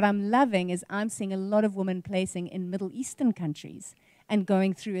times. But what I'm loving is I'm seeing a lot of women placing in Middle Eastern countries and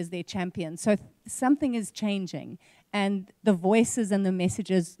going through as their champions. So something is changing, and the voices and the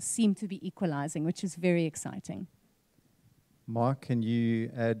messages seem to be equalizing, which is very exciting. Mark, can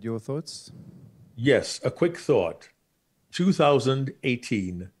you add your thoughts? Yes, a quick thought.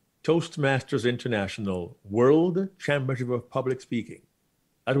 2018 Toastmasters International World Championship of Public Speaking.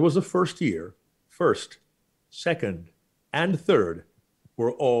 That was the first year. First, second, and third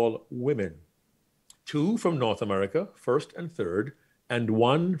were all women. 2 from North America, first and third, and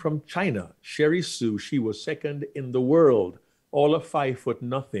 1 from China, Sherry Sue. She was second in the world, all of 5 foot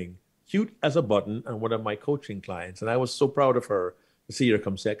nothing, cute as a button, and one of my coaching clients. And I was so proud of her to see her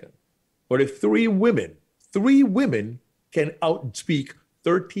come second. But if 3 women can outspeak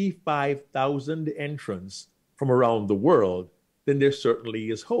 35,000 entrants from around the world, then there certainly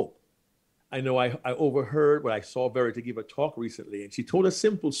is hope. I know I overheard when I saw Verity give a talk recently, and she told a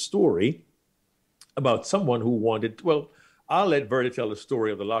simple story about someone who wanted, well, I'll let Verity tell the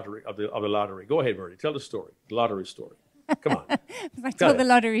story of the lottery, of the lottery. Go ahead, Verity, tell the story, the lottery story. Come on. I tell the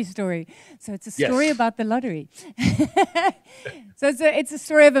lottery story. So it's a story about the lottery. So it's a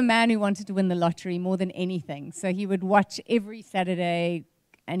story of a man who wanted to win the lottery more than anything. So he would watch every Saturday,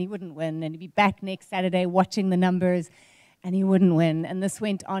 and he wouldn't win, and he'd be back next Saturday watching the numbers, and he wouldn't win. And this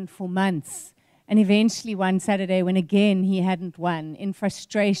went on for months. And eventually one Saturday, when again he hadn't won, in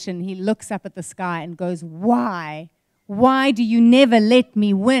frustration, he looks up at the sky and goes, "Why? Why do you never let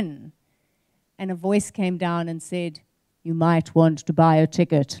me win?" And a voice came down and said, "You might want to buy a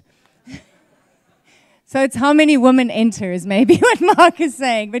ticket." So it's how many women enter is maybe what Mark is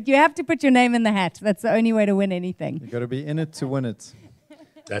saying. But you have to put your name in the hat. That's the only way to win anything. You've got to be in it to win it.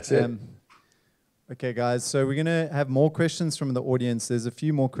 That's it. Okay, guys, so we're going to have more questions from the audience. There's a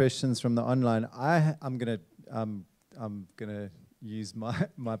few more questions from the online. I'm going to use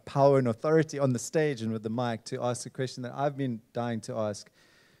my power and authority on the stage and with the mic to ask a question that I've been dying to ask,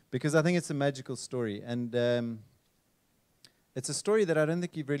 because I think it's a magical story. And it's a story that I don't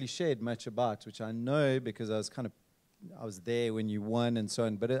think you've really shared much about, which I know because I was there when you won and so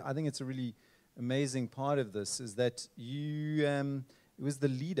on. But I think it's a really amazing part of this is that you... it was the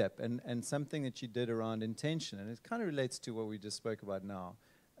lead up and something that you did around intention. And it kind of relates to what we just spoke about now.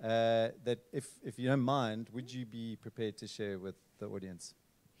 That if you don't mind, would you be prepared to share with the audience?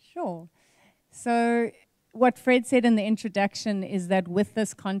 Sure. So what Fred said in the introduction is that with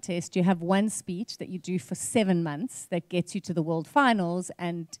this contest, you have one speech that you do for 7 months that gets you to the world finals.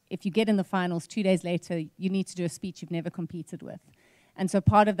 And if you get in the finals 2 days later, you need to do a speech you've never competed with. And so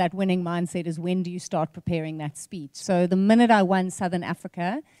part of that winning mindset is, when do you start preparing that speech? So the minute I won Southern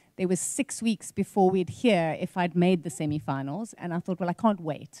Africa, there was 6 weeks before we'd hear if I'd made the semifinals. And I thought, well, I can't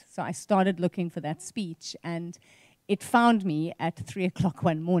wait. So I started looking for that speech. And it found me at 3 o'clock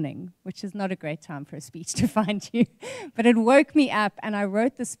one morning, which is not a great time for a speech to find you. But it woke me up, and I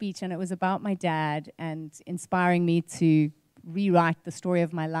wrote the speech, and it was about my dad and inspiring me to rewrite the story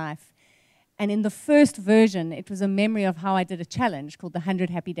of my life. And in the first version, it was a memory of how I did a challenge called the 100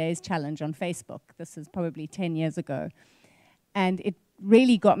 Happy Days Challenge on Facebook. This is probably 10 years ago. And it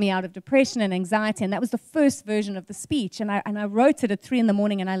really got me out of depression and anxiety, and that was the first version of the speech. And I wrote it at 3 in the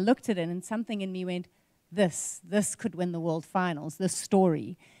morning, and I looked at it, and something in me went, this could win the world finals, this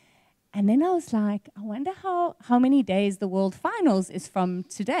story. And then I was like, I wonder how many days the world finals is from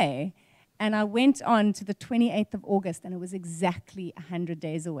today. And I went on to the 28th of August, and it was exactly 100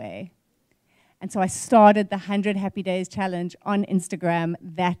 days away. And so I started the 100 Happy Days Challenge on Instagram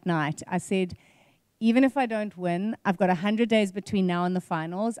that night. I said, even if I don't win, I've got 100 days between now and the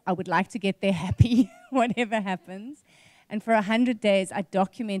finals. I would like to get there happy, whatever happens. And for 100 days, I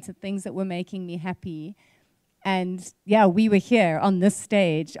documented things that were making me happy. And yeah, we were here on this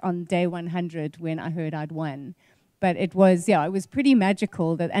stage on day 100 when I heard I'd won. But it was pretty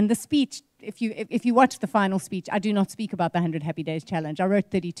magical. And the speech, if you watch the final speech, I do not speak about the 100 Happy Days Challenge. I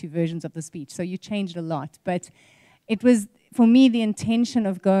wrote 32 versions of the speech, so you changed a lot. But it was, for me, the intention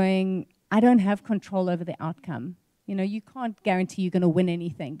of going, I don't have control over the outcome. You know, you can't guarantee you're going to win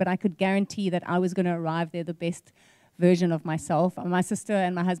anything, but I could guarantee that I was going to arrive there the best version of myself. My sister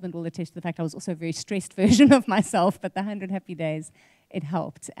and my husband will attest to the fact I was also a very stressed version of myself, but the 100 Happy Days, it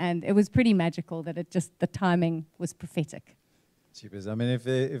helped. And it was pretty magical that the timing was prophetic. Cheapers. I mean, if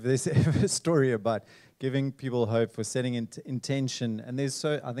there's ever a story about giving people hope for setting intention, and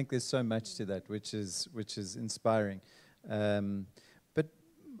I think there's so much to that, which is inspiring. But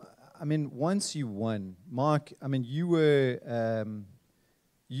I mean, once you won, Mark, I mean, you were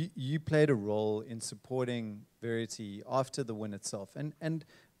you played a role in supporting Verity after the win itself, and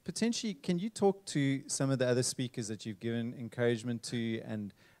potentially, can you talk to some of the other speakers that you've given encouragement to,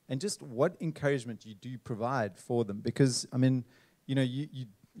 and just what encouragement you do provide for them? Because I mean, you know,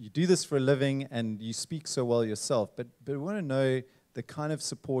 you do this for a living and you speak so well yourself, but we want to know the kind of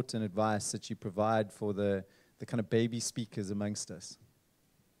support and advice that you provide for the kind of baby speakers amongst us.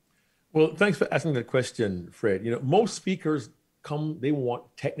 Well, thanks for asking that question, Fred. You know, most speakers come, they want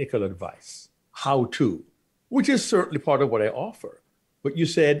technical advice, how to, which is certainly part of what I offer. But you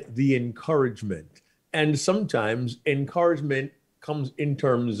said the encouragement. And sometimes encouragement comes in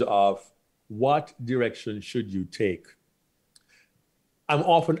terms of what direction should you take? I'm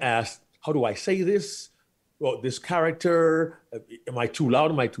often asked, how do I say this? Well, this character, am I too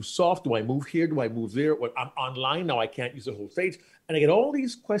loud? Am I too soft? Do I move here? Do I move there? Well, I'm online now, I can't use the whole stage. And I get all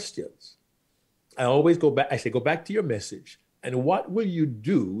these questions. I always go back, I say, go back to your message. And what will you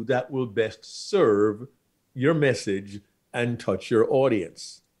do that will best serve your message and touch your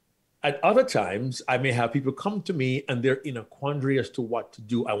audience? At other times, I may have people come to me and they're in a quandary as to what to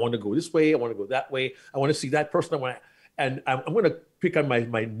do. I want to go this way. I want to go that way. I want to see that person. And I'm going to pick on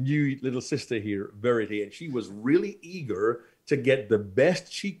my new little sister here, Verity. And she was really eager to get the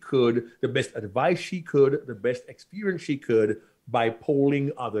best she could, the best advice she could, the best experience she could by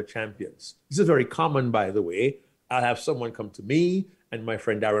polling other champions. This is very common, by the way. I'll have someone come to me and my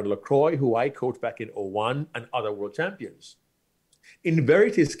friend Darren LaCroix, who I coached back in 2001, and other world champions. In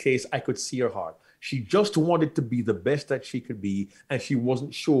Verity's case, I could see her heart. She just wanted to be the best that she could be, and she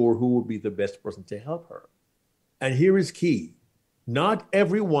wasn't sure who would be the best person to help her. And here is key. Not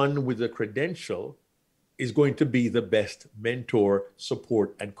everyone with a credential is going to be the best mentor,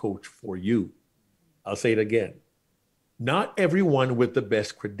 support, and coach for you. I'll say it again. Not everyone with the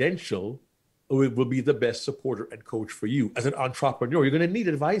best credential will be the best supporter and coach for you. As an entrepreneur, you're going to need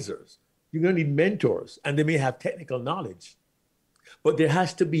advisors. You're going to need mentors, and they may have technical knowledge. But there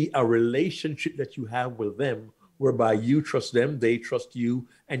has to be a relationship that you have with them whereby you trust them, they trust you,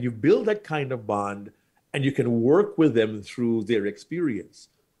 and you build that kind of bond, and you can work with them through their experience.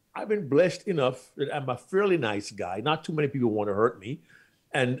 I've been blessed enough that I'm a fairly nice guy. Not too many people want to hurt me,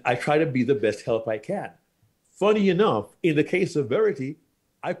 and I try to be the best help I can. Funny enough, in the case of Verity,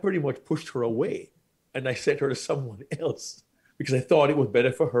 I pretty much pushed her away, and I sent her to someone else because I thought it was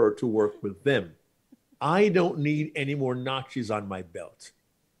better for her to work with them. I don't need any more notches on my belt.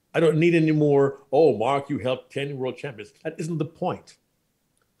 I don't need any more, oh, Mark, you helped 10 world champions. That isn't the point.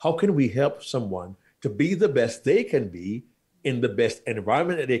 How can we help someone to be the best they can be in the best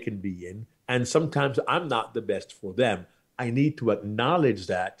environment that they can be in? And sometimes I'm not the best for them. I need to acknowledge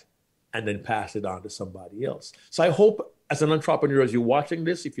that and then pass it on to somebody else. So I hope as an entrepreneur, as you're watching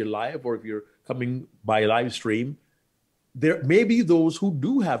this, if you're live or if you're coming by live stream, there may be those who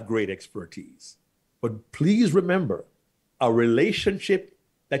do have great expertise. But please remember, a relationship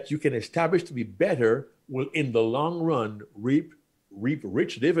that you can establish to be better will in the long run reap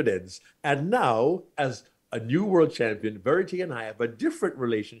rich dividends. And now, as a new world champion, Verity and I have a different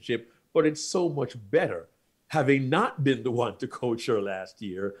relationship, but it's so much better. Having not been the one to coach her last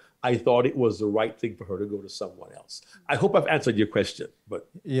year, I thought it was the right thing for her to go to someone else. I hope I've answered your question. But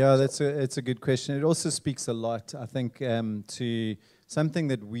yeah, it's a good question. It also speaks a lot, I think, to something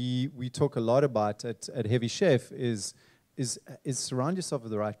that we talk a lot about at Heavy Chef is surround yourself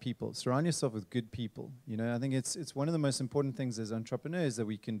with the right people. Surround yourself with good people. You know, I think it's one of the most important things as entrepreneurs that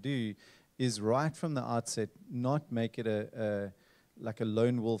we can do is right from the outset not make it like a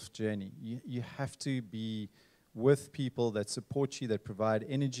lone wolf journey. You have to be with people that support you, that provide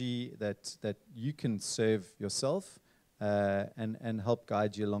energy, that you can serve yourself and help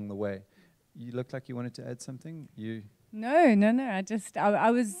guide you along the way. You look like you wanted to add something. No.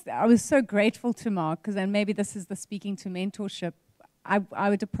 I was so grateful to Mark, because then maybe this is the speaking to mentorship. I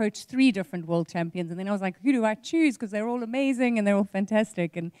would approach 3 different world champions, and then I was like, who do I choose? Because they're all amazing and they're all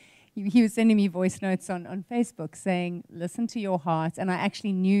fantastic. And he was sending me voice notes on Facebook saying, listen to your heart. And I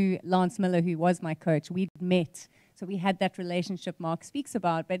actually knew Lance Miller, who was my coach. We'd met. So we had that relationship Mark speaks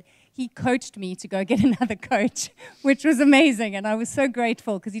about. But he coached me to go get another coach, which was amazing. And I was so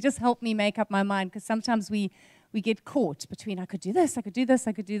grateful because he just helped me make up my mind. Because sometimes we get caught between, I could do this, I could do this,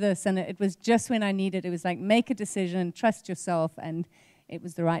 I could do this. And it was just when I needed it was like, make a decision, trust yourself. And it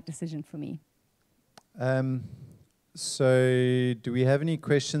was the right decision for me. So do we have any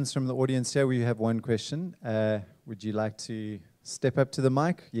questions from the audience here? We have one question. Would you like to step up to the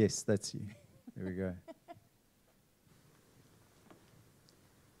mic? Yes, that's you. There we go.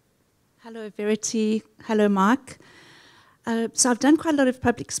 Hello, Verity. Hello, Mark. So I've done quite a lot of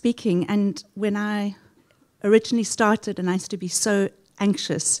public speaking, and when I originally started and I used to be so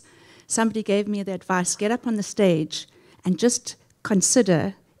anxious, somebody gave me the advice, get up on the stage and just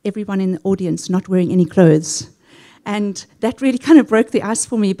consider everyone in the audience not wearing any clothes. And that really kind of broke the ice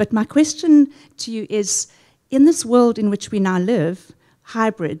for me. But my question to you is, in this world in which we now live,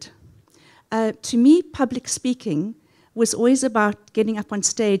 hybrid, to me, public speaking was always about getting up on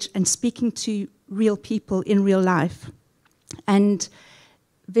stage and speaking to real people in real life. And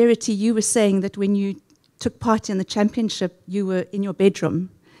Verity, you were saying that when you took part in the championship, you were in your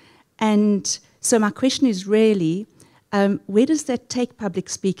bedroom. And so my question is really, where does that take public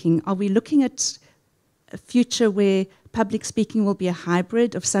speaking? Are we looking at a future where public speaking will be a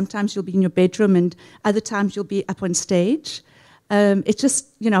hybrid of sometimes you'll be in your bedroom and other times you'll be up on stage? It's just,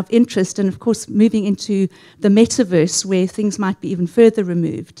 of interest, and of course moving into the metaverse where things might be even further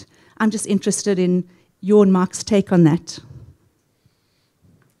removed. I'm just interested in your and Mark's take on that.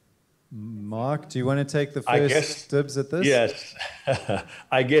 Mark, do you want to take the first dibs at this? Yes.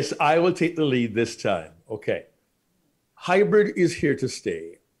 I guess I will take the lead this time. Okay. Hybrid is here to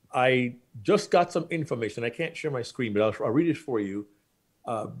stay. I just got some information. I can't share my screen, but I'll read it for you.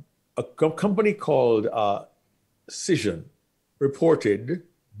 A company called Cision reported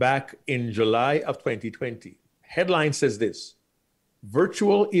back in July of 2020. Headline says this: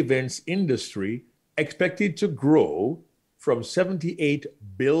 virtual events industry expected to grow from $78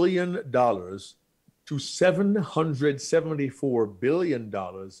 billion to $774 billion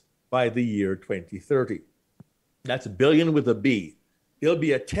by the year 2030. That's billion with a B. There'll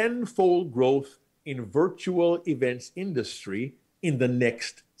be a 10-fold growth in virtual events industry in the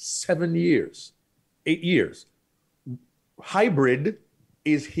next 8 years. Hybrid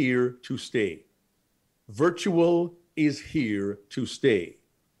is here to stay. Virtual is here to stay.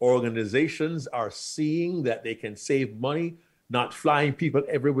 Organizations are seeing that they can save money, not flying people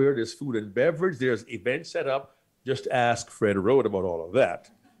everywhere. There's food and beverage. There's events set up. Just ask Fred Roed about all of that.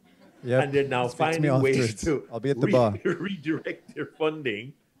 Yep. And they're now finding ways to I'll be at the bar. redirect their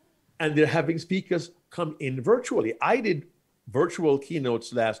funding. And they're having speakers come in virtually. I did virtual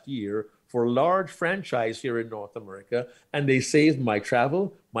keynotes last year for a large franchise here in North America, and they saved my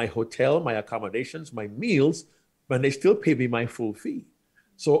travel, my hotel, my accommodations, my meals, but they still pay me my full fee.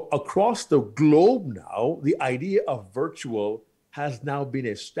 So across the globe now, the idea of virtual has now been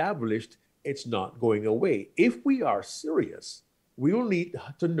established. It's not going away. If we are serious, we will need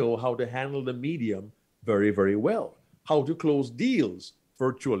to know how to handle the medium very, very well, how to close deals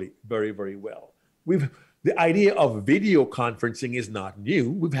virtually very, very well. The idea of video conferencing is not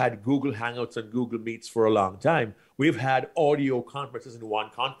new. We've had Google Hangouts and Google Meets for a long time. We've had audio conferences in one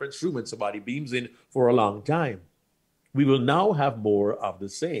conference room and somebody beams in for a long time. We will now have more of the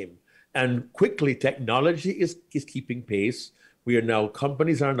same. And quickly, technology is keeping pace.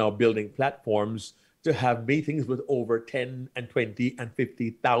 Companies are now building platforms to have meetings with over 10 and 20 and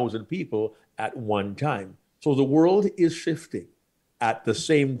 50,000 people at one time. So the world is shifting. At the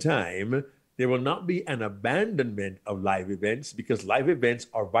same time, There will not be an abandonment of live events because live events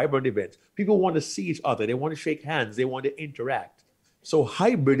are vibrant events. People want to see each other. They want to shake hands. They want to interact. So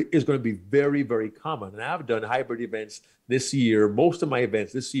hybrid is going to be very, very common. And I've done hybrid events this year. Most of my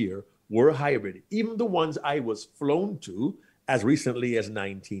events this year were hybrid. Even the ones I was flown to as recently as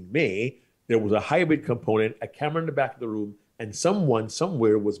 19 May, there was a hybrid component, a camera in the back of the room, and someone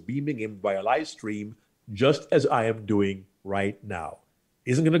somewhere was beaming in by a live stream, just as I am doing right now.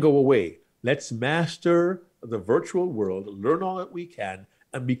 Isn't going to go away. Let's master the virtual world, learn all that we can,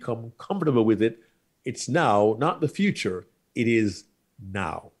 and become comfortable with it. It's now, not the future. It is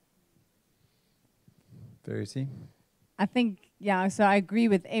now. Verity? I think, yeah, so I agree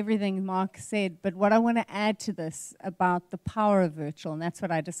with everything Mark said, but what I want to add to this about the power of virtual, and that's what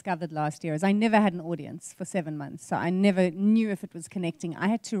I discovered last year, is I never had an audience for 7 months, so I never knew if it was connecting. I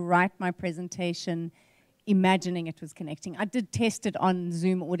had to write my presentation imagining it was connecting. I did test it on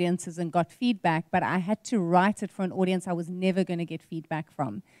Zoom audiences and got feedback, but I had to write it for an audience I was never going to get feedback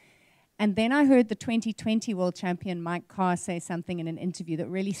from. And then I heard the 2020 world champion Mike Carr say something in an interview that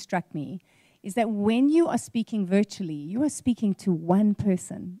really struck me, is that when you are speaking virtually, you are speaking to one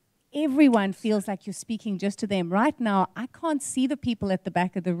person. Everyone feels like you're speaking just to them. Right now, I can't see the people at the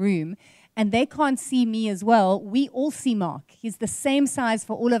back of the room, and they can't see me as well. We all see Mark. He's the same size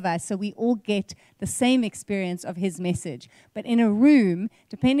for all of us, so we all get the same experience of his message. But in a room,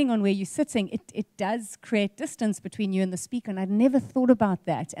 depending on where you're sitting, it does create distance between you and the speaker, and I'd never thought about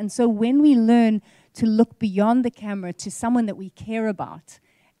that. And so when we learn to look beyond the camera to someone that we care about,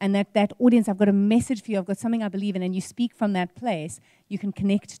 and that audience, I've got a message for you, I've got something I believe in, and you speak from that place, you can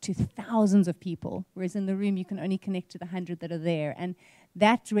connect to thousands of people, whereas in the room, you can only connect to the 100 that are there. And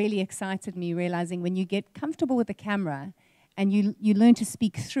that really excited me, realizing when you get comfortable with the camera and you learn to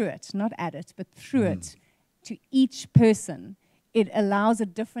speak through it, not at it, but through it, to each person, it allows a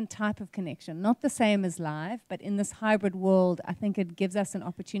different type of connection. Not the same as live, but in this hybrid world, I think it gives us an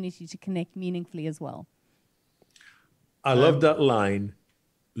opportunity to connect meaningfully as well. I love that line.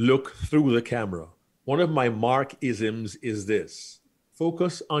 Look through the camera. One of my Mark-isms is this: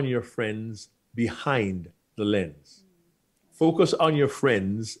 focus on your friends behind the lens. Focus on your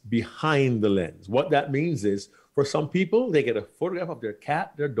friends behind the lens. What that means is, for some people, they get a photograph of their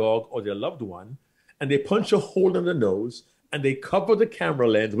cat, their dog, or their loved one, and they punch a hole in the nose, and they cover the camera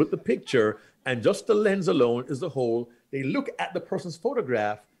lens with the picture, and just the lens alone is the hole. They look at the person's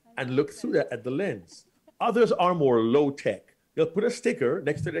photograph and look through that at the lens. Others are more low-tech. They'll put a sticker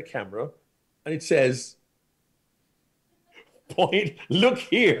next to their camera, and it says, point, look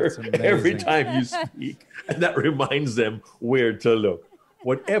here, every time you speak. And that reminds them where to look.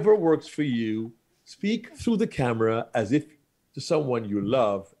 Whatever works for you, speak through the camera as if to someone you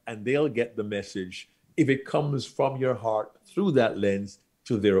love, and they'll get the message if it comes from your heart through that lens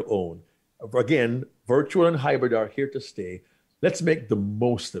to their own. Again, virtual and hybrid are here to stay. Let's make the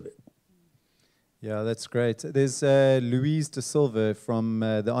most of it. Yeah, that's great. There's Louise De Silva from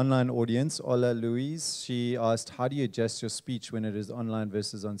the online audience. Hola, Louise. She asked, how do you adjust your speech when it is online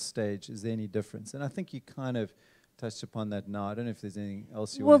versus on stage? Is there any difference? And I think you kind of touched upon that now. I don't know if there's anything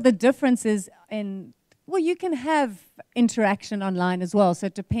else you want. Well, the difference is you can have interaction online as well. So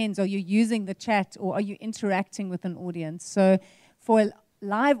it depends. Are you using the chat or are you interacting with an audience? So for a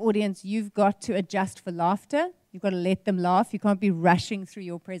live audience, you've got to adjust for laughter. You've got to let them laugh. You can't be rushing through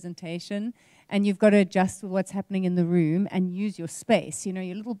your presentation. And you've got to adjust with what's happening in the room and use your space. You know,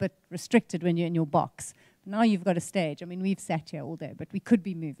 you're a little bit restricted when you're in your box. Now you've got a stage. I mean, we've sat here all day, but we could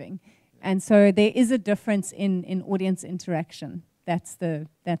be moving. And so there is a difference in audience interaction. That's the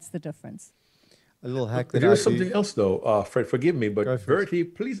difference. A little hack that There's something else, though, Fred, forgive me, but Verity,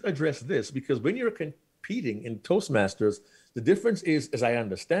 it. please address this, because when you're competing in Toastmasters, the difference is, as I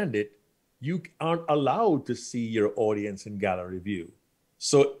understand it, you aren't allowed to see your audience in gallery view.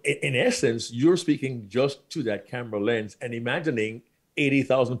 So in essence, you're speaking just to that camera lens and imagining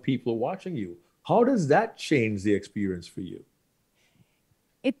 80,000 people watching you. How does that change the experience for you?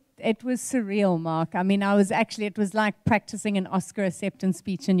 It was surreal, Mark. I mean, it was like practicing an Oscar acceptance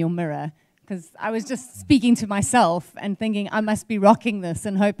speech in your mirror, because I was just speaking to myself and thinking I must be rocking this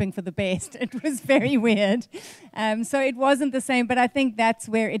and hoping for the best. It was very weird. So it wasn't the same, but I think that's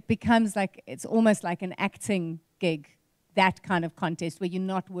where it becomes like, it's almost like an acting gig, that kind of contest where you're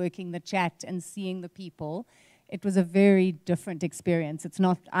not working the chat and seeing the people. It was a very different experience. It's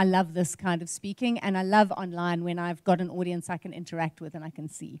not, I love this kind of speaking, and I love online when I've got an audience I can interact with and I can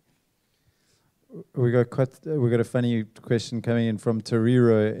see. We got a funny question coming in from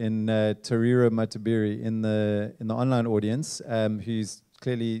Tariro Matabiri in the online audience, who's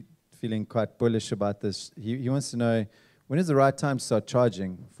clearly feeling quite bullish about this. He wants to know, when is the right time to start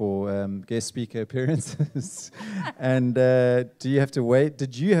charging for guest speaker appearances? And do you have to wait?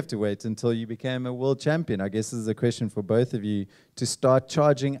 Did you have to wait until you became a world champion? I guess this is a question for both of you, to start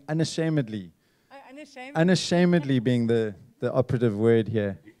charging unashamedly. Unashamedly. Unashamedly being the operative word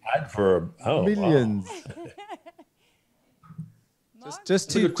here. Adverb. Oh, Millions. Wow. Just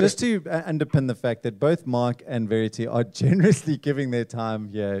to underpin the fact that both Mark and Verity are generously giving their time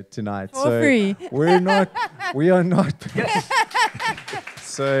here tonight. For free. We are not.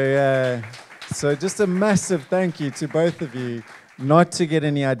 So just a massive thank you to both of you, not to get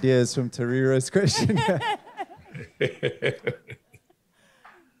any ideas from Tariro's question.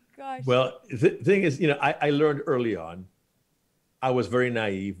 Gosh. Well, the thing is, I learned early on. I was very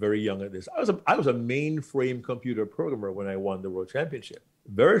naive, very young at this. I was a mainframe computer programmer when I won the world championship.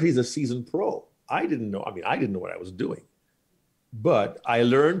 Verity is a seasoned pro. I didn't know what I was doing. But I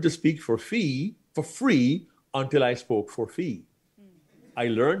learned to speak for free until I spoke for fee. I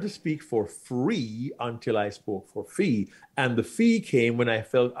learned to speak for free until I spoke for fee. And the fee came when I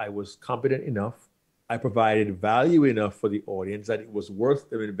felt I was competent enough. I provided value enough for the audience that it was worth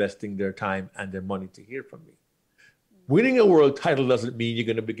them investing their time and their money to hear from me. Winning a world title doesn't mean you're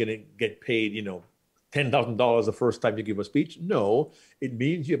going to begin to get paid, $10,000 the first time you give a speech. No, it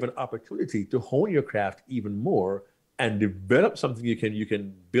means you have an opportunity to hone your craft even more and develop something you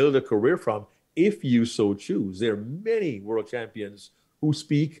can build a career from if you so choose. There are many world champions who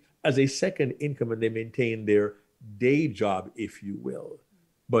speak as a second income and they maintain their day job, if you will.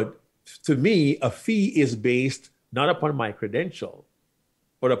 But to me, a fee is based not upon my credential,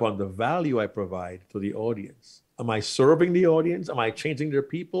 but upon the value I provide to the audience. Am I serving the audience? Am I changing their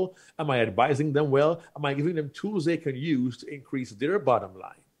people? Am I advising them well? Am I giving them tools they can use to increase their bottom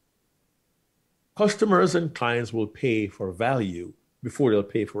line? Customers and clients will pay for value before they'll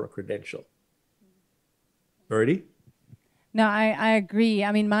pay for a credential. Verity? No, I agree.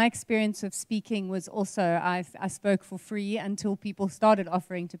 I mean, my experience of speaking was also, I spoke for free until people started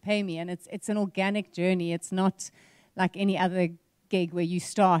offering to pay me. And it's an organic journey. It's not like any other gig where you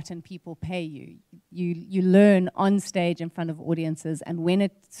start and people pay you. You learn on stage in front of audiences, and when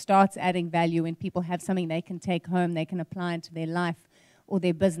it starts adding value, when people have something they can take home, they can apply into their life or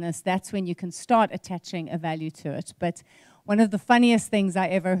their business, that's when you can start attaching a value to it. But one of the funniest things I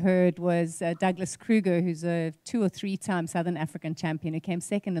ever heard was Douglas Kruger, who's a 2 or 3 time Southern African champion who came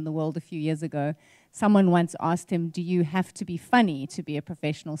second in the world a few years ago. Someone once asked him, do you have to be funny to be a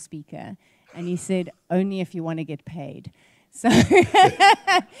professional speaker? And he said, only if you want to get paid. So,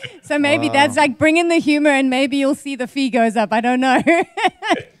 so maybe that's like bring in the humor and maybe you'll see the fee goes up. I don't know.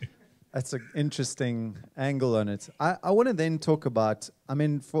 That's an interesting angle on it. I want to then talk about,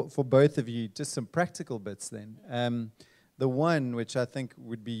 for both of you, just some practical bits then. The one which I think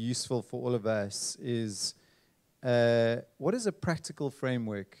would be useful for all of us is, what is a practical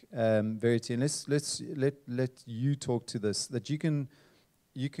framework, Verity? And let you talk to this, that you can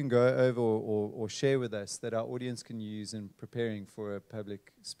go over or share with us that our audience can use in preparing for a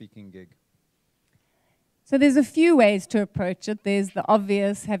public speaking gig. So there's a few ways to approach it. There's the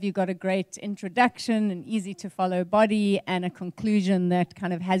obvious, have you got a great introduction, an easy to follow body, and a conclusion that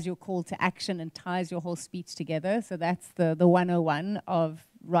kind of has your call to action and ties your whole speech together. So that's the 101 of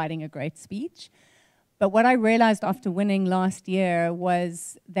writing a great speech. But what I realized after winning last year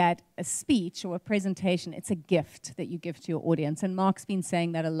was that a speech or a presentation, it's a gift that you give to your audience. And Mark's been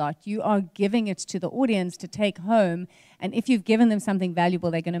saying that a lot. You are giving it to the audience to take home. And if you've given them something valuable,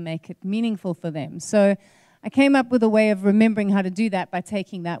 they're going to make it meaningful for them. So I came up with a way of remembering how to do that by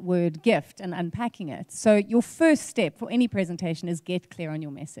taking that word gift and unpacking it. So your first step for any presentation is get clear on your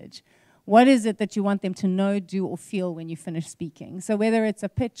message. What is it that you want them to know, do, or feel when you finish speaking? So whether it's a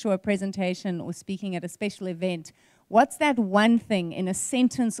pitch or a presentation or speaking at a special event, what's that one thing in a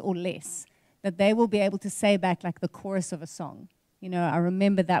sentence or less that they will be able to say back like the chorus of a song? You know, I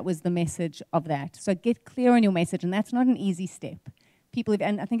remember that was the message of that. So get clear on your message, and that's not an easy step. People,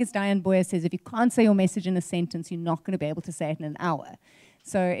 and I think it's Diane Boyer says, if you can't say your message in a sentence, you're not going to be able to say it in an hour.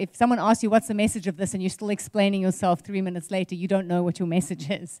 So if someone asks you what's the message of this and you're still explaining yourself 3 minutes later, you don't know what your message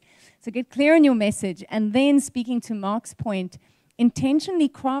is. So get clear on your message, and then speaking to Mark's point, intentionally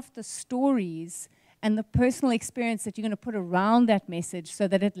craft the stories and the personal experience that you're going to put around that message so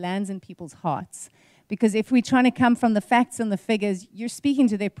that it lands in people's hearts. Because if we're trying to come from the facts and the figures, you're speaking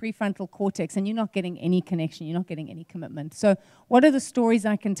to their prefrontal cortex and you're not getting any connection, you're not getting any commitment. So what are the stories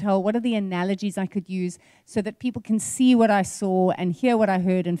I can tell? What are the analogies I could use so that people can see what I saw and hear what I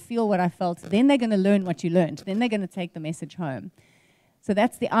heard and feel what I felt? Then they're going to learn what you learned. Then they're going to take the message home. So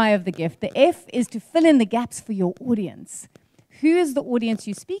that's the I of the gift. The F is to fill in the gaps for your audience. who is the audience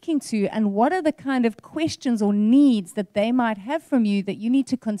you're speaking to, and what are the kind of questions or needs that they might have from you that you need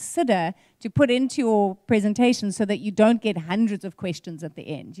to consider to put into your presentation so that you don't get hundreds of questions at the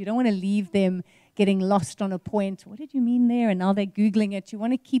end. You don't want to leave them getting lost on a point. What did you mean there? And now they're Googling it. You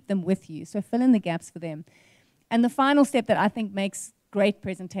want to keep them with you. So fill in the gaps for them. And the final step that I think makes great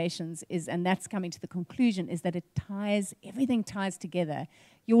presentations is, and that's coming to the conclusion, is that everything ties together.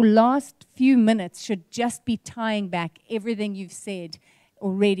 Your last few minutes should just be tying back everything you've said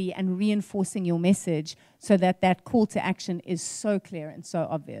already and reinforcing your message so that that call to action is so clear and so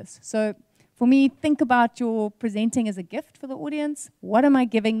obvious. So for me, think about your presenting as a gift for the audience. What am I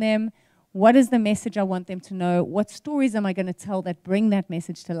giving them? What is the message I want them to know? What stories am I going to tell that bring that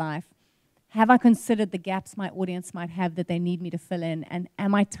message to life? Have I considered the gaps my audience might have that they need me to fill in? And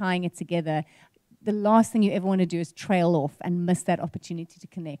am I tying it together? The last thing you ever want to do is trail off and miss that opportunity to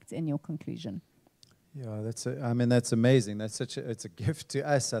connect in your conclusion. Yeah, that's amazing. It's a gift to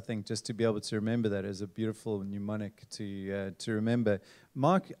us, I think, just to be able to remember that as a beautiful mnemonic to remember.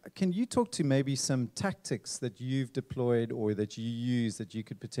 Mark, can you talk to maybe some tactics that you've deployed or that you use that you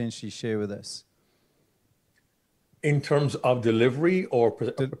could potentially share with us? In terms of delivery or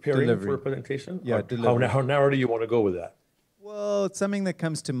preparing delivery for a presentation? Yeah, delivery. How narrow do you want to go with that? Well, it's something that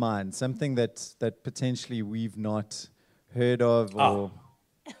comes to mind, something that potentially we've not heard of or...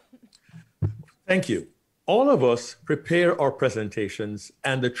 Thank you. All of us prepare our presentations,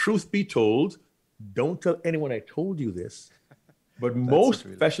 and the truth be told, don't tell anyone I told you this, but most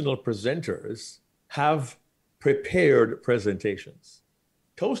professional presenters have prepared presentations.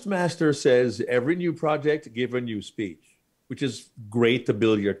 Toastmasters says every new project, give a new speech, which is great to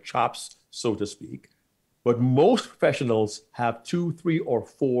build your chops, so to speak. But most professionals have 2, 3, or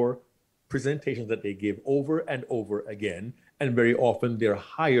 4 presentations that they give over and over again. And very often they're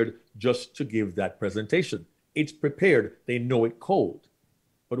hired just to give that presentation. It's prepared, they know it cold.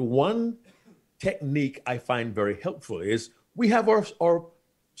 But one technique I find very helpful is we have our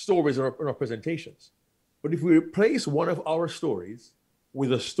stories in our presentations. But if we replace one of our stories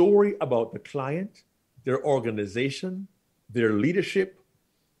with a story about the client, their organization, their leadership,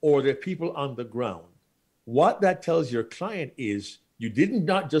 or their people on the ground, what that tells your client is you did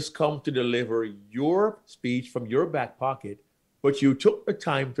not just come to deliver your speech from your back pocket, but you took the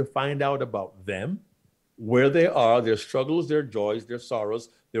time to find out about them, where they are, their struggles, their joys, their sorrows,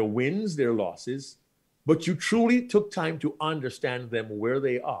 their wins, their losses, but you truly took time to understand them where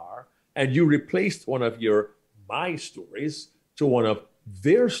they are, and you replaced one of my stories to one of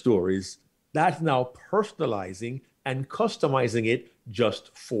their stories. That's now personalizing and customizing it just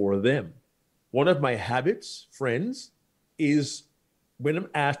for them. One of my habits, friends, is when I'm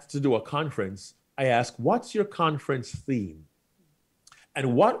asked to do a conference, I ask, what's your conference theme?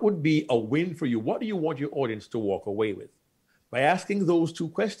 And what would be a win for you? What do you want your audience to walk away with? By asking those 2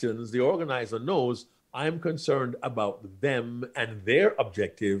 questions, the organizer knows I'm concerned about them and their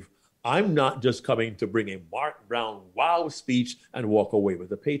objective. I'm not just coming to bring a Mark Brown wow speech and walk away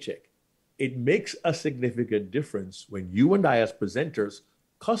with a paycheck. It makes a significant difference when you and I as presenters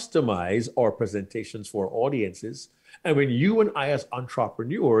customize our presentations for audiences, and when you and I as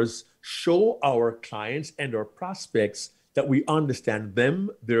entrepreneurs show our clients and our prospects that we understand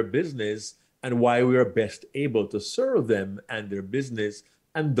them, their business, and why we are best able to serve them and their business,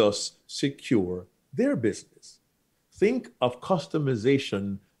 and thus secure their business. Think of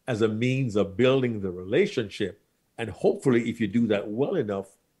customization as a means of building the relationship, and hopefully if you do that well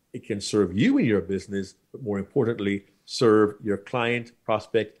enough, it can serve you in your business, but more importantly, serve your client,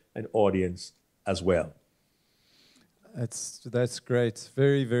 prospect, and audience as well. That's great.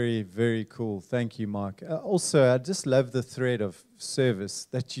 Very, very, very cool. Thank you, Mark. Also, I just love the thread of service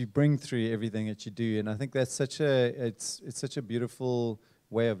that you bring through everything that you do, and I think that's it's such a beautiful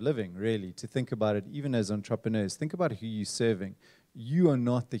way of living, really, to think about it. Even as entrepreneurs, think about who you're serving. You are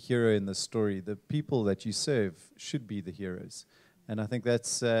not the hero in the story. The people that you serve should be the heroes, and I think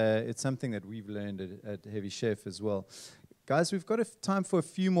that's it's something that we've learned at Heavy Chef as well. Guys, we've got time for a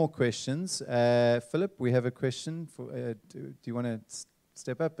few more questions. Philip, we have a question. Do you want to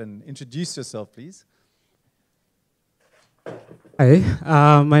step up and introduce yourself, please?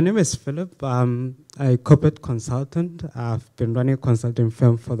 Hi, my name is Philip. I'm a corporate consultant. I've been running a consulting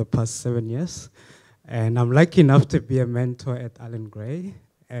firm for the past 7 years. And I'm lucky enough to be a mentor at Allen Gray.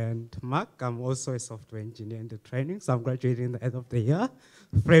 And Mark, I'm also a software engineer in the training, so I'm graduating at the end of the year,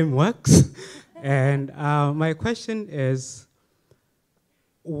 frameworks. And my question is,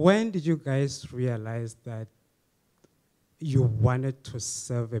 when did you guys realize that you wanted to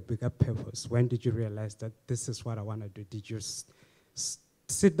serve a bigger purpose? When did you realize that this is what I want to do? Did you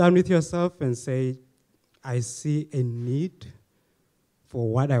sit down with yourself and say, I see a need for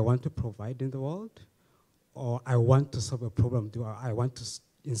what I want to provide in the world, or I want to solve a problem? Do I want to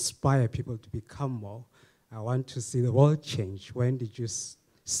inspire people to become more? I want to see the world change. When did you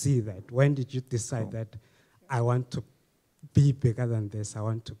see that? When did you decide that I want to be bigger than this? I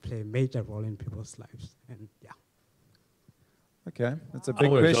want to play a major role in people's lives. And yeah. Okay, that's a big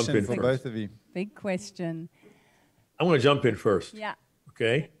jump question in for first. both of you. Big question. I'm going to jump in first. Yeah.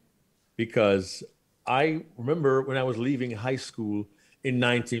 Okay? Because I remember when I was leaving high school in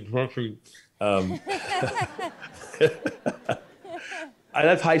 1920, I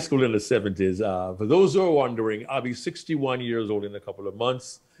left high school in the 70s. For those who are wondering, I'll be 61 years old in a couple of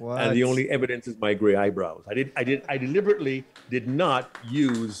months. And the only evidence is my gray eyebrows. I deliberately did not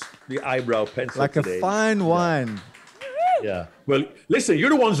use the eyebrow pencil Like today. a fine wine. Yeah. Well, listen,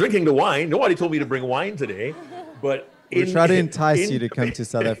 you're the ones drinking the wine. Nobody told me to bring wine today. But We try to entice you to come to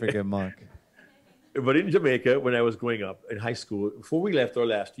South Africa, Mark. But in Jamaica, when I was growing up in high school, before we left our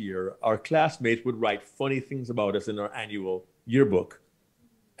last year, our classmates would write funny things about us in our annual yearbook.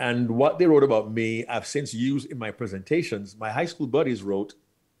 And what they wrote about me, I've since used in my presentations. My high school buddies wrote,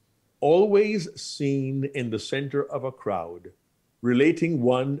 always seen in the center of a crowd, relating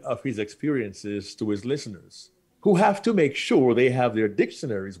one of his experiences to his listeners, who have to make sure they have their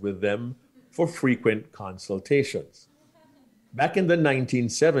dictionaries with them for frequent consultations. Back in the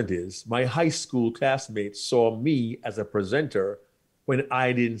 1970s, my high school classmates saw me as a presenter when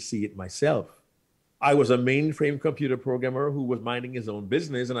I didn't see it myself. I was a mainframe computer programmer who was minding his own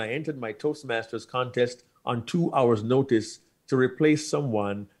business, and I entered my Toastmasters contest on 2 hours' notice to replace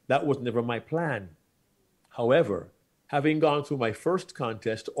someone that was never my plan. However, having gone through my first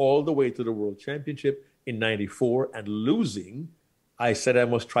contest all the way to the World Championship in '94 and losing, I said I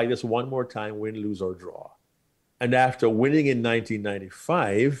must try this one more time, win, lose, or draw. And after winning in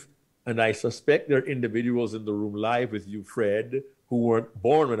 1995, and I suspect there are individuals in the room live with you, Fred, who weren't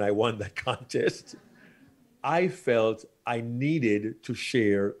born when I won that contest, I felt I needed to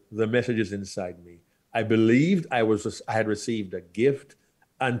share the messages inside me. I believed I had received a gift,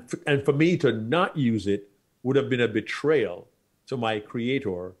 and for me to not use it would have been a betrayal to my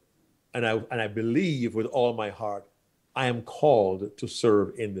creator. And I believe with all my heart, I am called to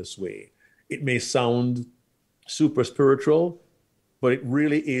serve in this way. It may sound super spiritual, but it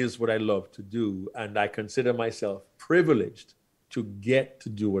really is what I love to do. And I consider myself privileged to get to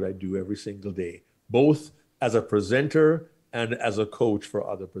do what I do every single day, both as a presenter and as a coach for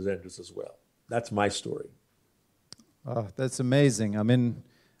other presenters as well. That's my story. Oh, that's amazing. I mean,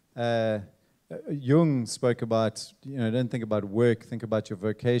 Jung spoke about, don't think about work, think about your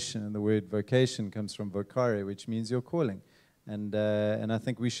vocation. And the word vocation comes from vocare, which means your calling. And I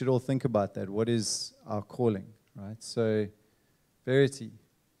think we should all think about that. What is our calling, right? So, Verity.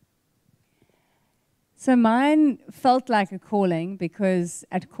 So mine felt like a calling because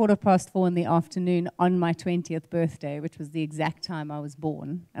at 4:15 in the afternoon on my 20th birthday, which was the exact time I was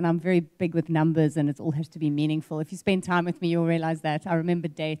born, and I'm very big with numbers and it all has to be meaningful. If you spend time with me, you'll realize that. I remember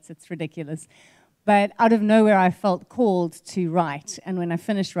dates, it's ridiculous. But out of nowhere, I felt called to write. And when I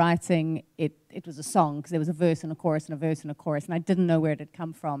finished writing, it was a song because there was a verse and a chorus and a verse and a chorus, and I didn't know where it had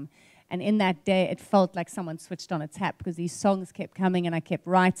come from. And in that day, it felt like someone switched on a tap because these songs kept coming and I kept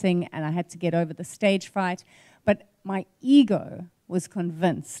writing and I had to get over the stage fright. But my ego was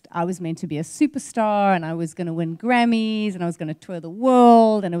convinced I was meant to be a superstar and I was going to win Grammys and I was going to tour the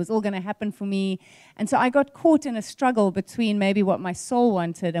world and it was all going to happen for me. And so I got caught in a struggle between maybe what my soul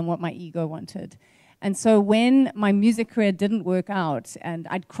wanted and what my ego wanted. And so when my music career didn't work out and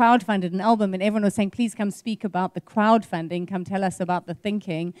I'd crowdfunded an album and everyone was saying, please come speak about the crowdfunding, come tell us about the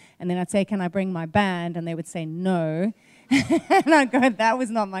thinking. And then I'd say, can I bring my band? And they would say no. And I'd go, that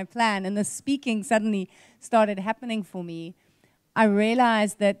was not my plan. And the speaking suddenly started happening for me. I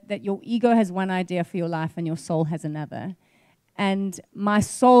realized that your ego has one idea for your life and your soul has another. And my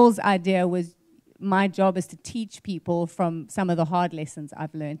soul's idea was, my job is to teach people from some of the hard lessons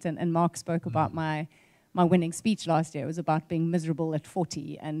I've learned. And Mark spoke about my winning speech last year. It was about being miserable at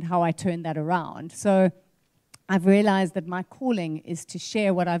 40 and how I turned that around. So I've realized that my calling is to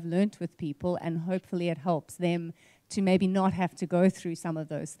share what I've learned with people, and hopefully it helps them to maybe not have to go through some of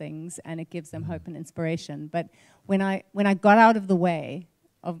those things, and it gives them hope and inspiration. But when I got out of the way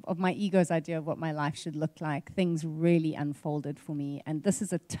of my ego's idea of what my life should look like, things really unfolded for me. And this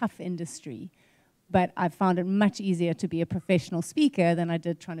is a tough industry. But I found it much easier to be a professional speaker than I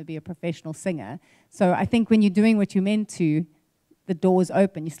did trying to be a professional singer. So I think when you're doing what you're meant to, the door's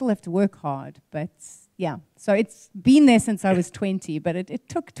open. You still have to work hard, but yeah. So it's been there since I was 20, but it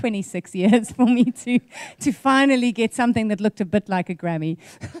took 26 years for me to finally get something that looked a bit like a Grammy.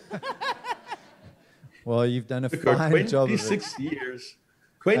 Well, you've done a Took her fine job of it. 26 years.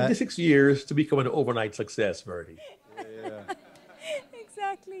 26 years to become an overnight success, Verity.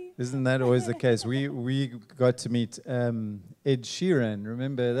 Exactly. Isn't that always the case? We got to meet Ed Sheeran,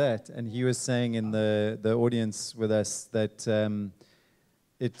 remember that? And he was saying in the audience with us that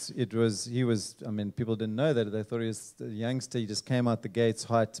he was, I mean, people didn't know that. They thought he was a youngster. He just came out the gates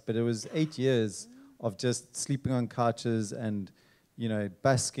hot. But it was 8 years of just sleeping on couches and, you know,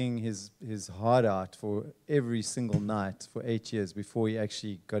 basking his heart out for every single night for 8 years before he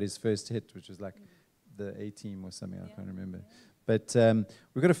actually got his first hit, which was like the A-Team or something, I can't remember. But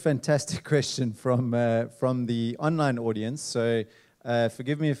we've got a fantastic question from the online audience. So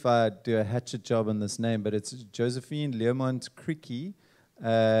forgive me if I do a hatchet job on this name, but it's Josephine Learmont Cricky.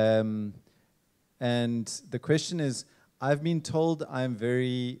 And the question is, I've been told I'm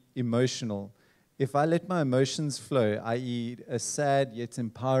very emotional. If I let my emotions flow, i.e. a sad yet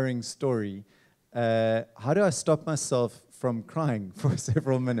empowering story, how do I stop myself from crying for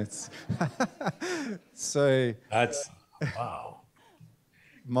several minutes? So That's, wow.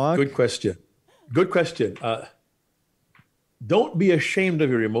 Mark? Good question. Good question. Don't be ashamed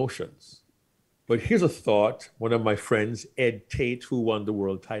of your emotions. But here's a thought. One of my friends, Ed Tate, who won the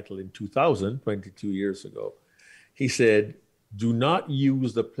world title in 2000, 22 years ago, he said, do not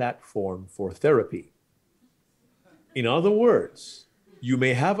use the platform for therapy. In other words, you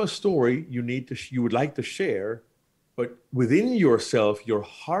may have a story you would like to share, but within yourself, your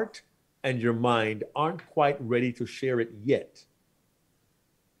heart and your mind aren't quite ready to share it yet.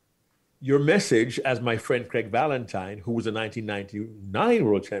 Your message, as my friend Craig Valentine, who was a 1999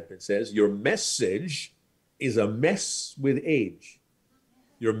 world champion, says, your message is a mess with age.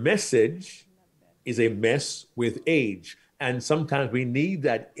 Your message is a mess with age. And sometimes we need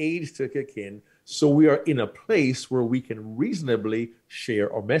that age to kick in so we are in a place where we can reasonably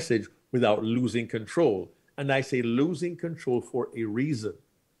share our message without losing control. And I say losing control for a reason.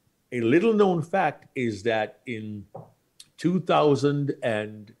 A little known fact is that in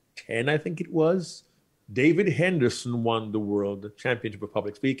 2010, I think it was, David Henderson won the world championship of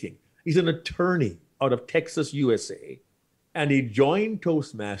public speaking. He's an attorney out of Texas, USA. And he joined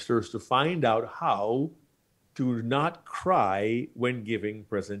Toastmasters to find out how to not cry when giving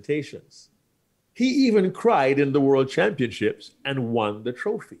presentations. He even cried in the world championships and won the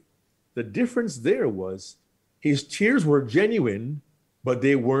trophy. The difference there was his tears were genuine, but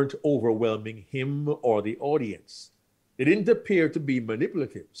they weren't overwhelming him or the audience. They didn't appear to be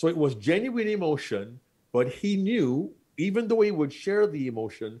manipulative. So it was genuine emotion, but he knew, even though he would share the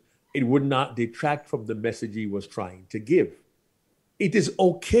emotion, it would not detract from the message he was trying to give. It is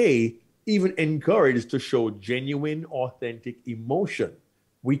okay, even encouraged, to show genuine, authentic emotion.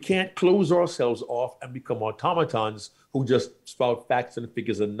 We can't close ourselves off and become automatons who just spout facts and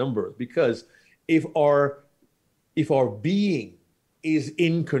figures and numbers. Because if our being is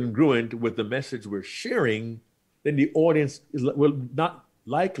incongruent with the message we're sharing, then the audience will not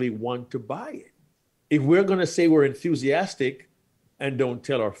likely want to buy it. If we're going to say we're enthusiastic and don't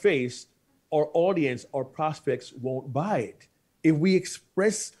tell our face, our audience, our prospects won't buy it. If we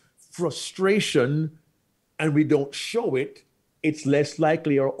express frustration and we don't show it, it's less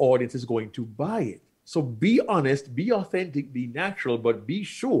likely our audience is going to buy it. So be honest, be authentic, be natural, but be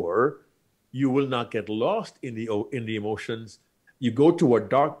sure you will not get lost in the emotions. You go to a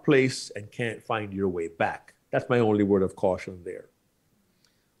dark place and can't find your way back. That's my only word of caution there.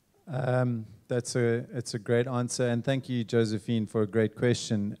 It's a great answer, and thank you, Josephine, for a great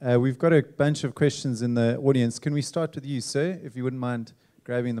question. We've got a bunch of questions in the audience. Can we start with you, sir, if you wouldn't mind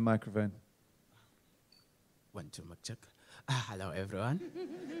grabbing the microphone? 1, 2, mic check. Hello, everyone.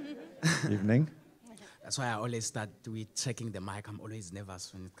 Evening. That's why I always start with checking the mic. I'm always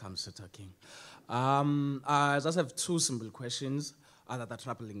nervous when it comes to talking. I just have 2 simple questions that are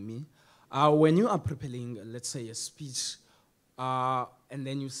troubling me. When you are preparing, let's say, a speech, and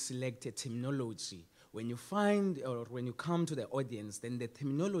then you select a terminology, when you find or when you come to the audience, then the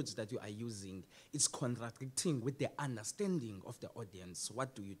terminology that you are using is contradicting with the understanding of the audience.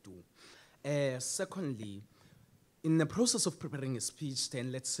 What do you do? Secondly, in the process of preparing a speech,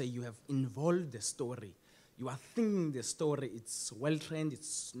 then let's say you have involved the story. You are thinking the story, it's well-trained,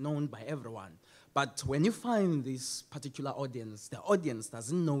 it's known by everyone. But when you find this particular audience, the audience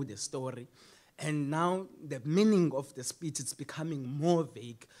doesn't know the story, And now the meaning of the speech is becoming more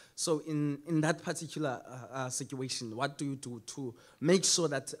vague. So in that particular situation, what do you do to make sure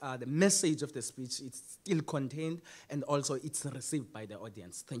that the message of the speech is still contained and also it's received by the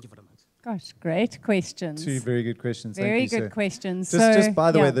audience? Thank you very much. Gosh, great questions. Two very good questions. Very Thank you, good sir. questions. Just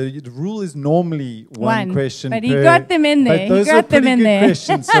by the yeah. way, the rule is normally one question but per, he got them in there. But those he are got them pretty in good there.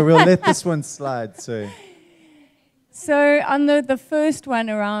 questions, so we'll let this one slide. So on the first one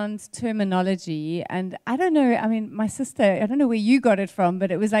around terminology, and I don't know, I mean, my sister, I don't know where you got it from,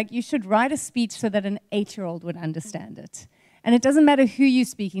 but it was like you should write a speech so that an 8-year-old would understand it. And it doesn't matter who you're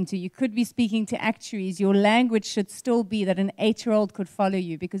speaking to. You could be speaking to actuaries. Your language should still be that an 8-year-old could follow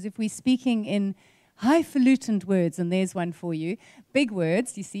you. Because if we're speaking in highfalutin words, and there's one for you, big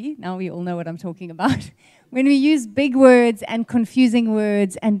words, you see, now we all know what I'm talking about. When we use big words and confusing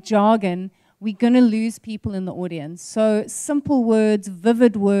words and jargon, we're going to lose people in the audience. So simple words,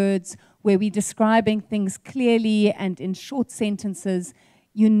 vivid words, where we're describing things clearly and in short sentences,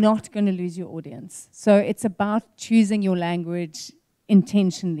 you're not going to lose your audience. So it's about choosing your language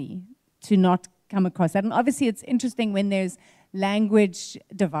intentionally to not come across that. And obviously it's interesting when there's language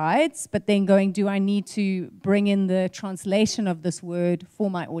divides, but then going, do I need to bring in the translation of this word for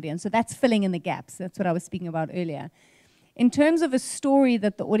my audience? So that's filling in the gaps. That's what I was speaking about earlier. In terms of a story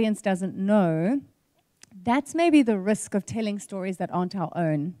that the audience doesn't know, that's maybe the risk of telling stories that aren't our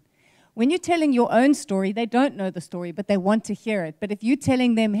own. When you're telling your own story, they don't know the story, but they want to hear it. But if you're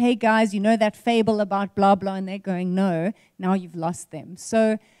telling them, hey guys, you know that fable about blah, blah, and they're going, no, now you've lost them.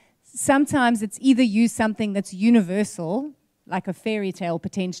 So sometimes it's either use something that's universal, like a fairy tale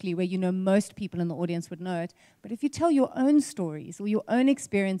potentially, where you know most people in the audience would know it. But if you tell your own stories or your own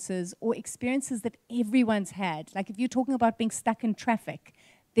experiences or experiences that everyone's had, like if you're talking about being stuck in traffic,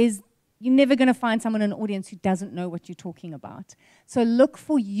 you're never going to find someone in an audience who doesn't know what you're talking about. So look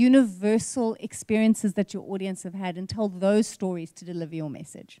for universal experiences that your audience have had and tell those stories to deliver your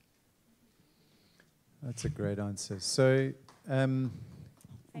message. That's a great answer. So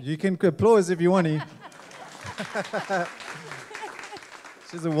you can applause if you want to.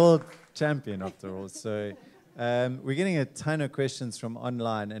 She's a world champion after all. So we're getting a ton of questions from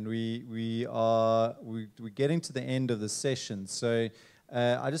online, and we're getting to the end of the session. So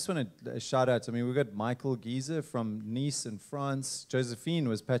I just want to shout out. I mean, we've got Michael Gieser from Nice in France. Josephine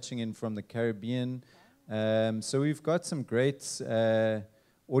was patching in from the Caribbean. So we've got some great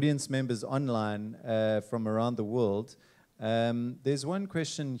audience members online from around the world. There's one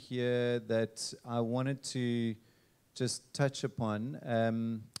question here that I wanted to just touch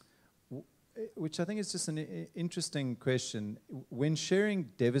upon, which I think is just an interesting question. When sharing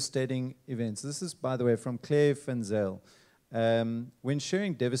devastating events, this is, by the way, from Claire Fanzel. When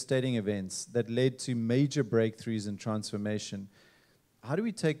sharing devastating events that led to major breakthroughs and transformation, how do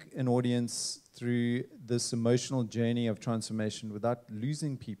we take an audience through this emotional journey of transformation without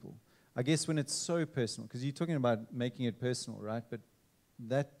losing people? I guess when it's so personal, because you're talking about making it personal, right? But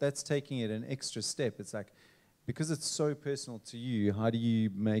that's taking it an extra step. It's like, because it's so personal to you, how do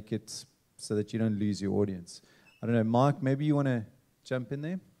you make it so that you don't lose your audience? I don't know, Mark, maybe you want to jump in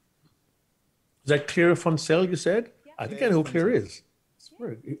there? Is that Claire Foncel, you said? Yeah. I think I know who Claire is.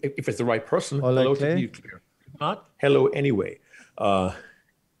 If it's the right person, Hola, hello Claire. to you, Claire. If not, hello anyway.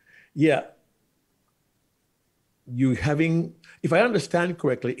 Yeah. If I understand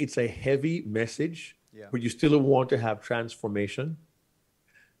correctly, it's a heavy message, but you still want to have transformation.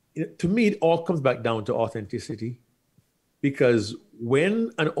 To me, it all comes back down to authenticity, because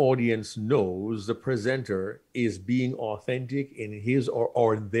when an audience knows the presenter is being authentic in his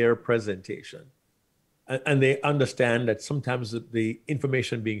or their presentation, and they understand that sometimes the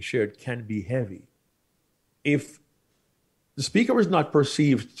information being shared can be heavy. If the speaker is not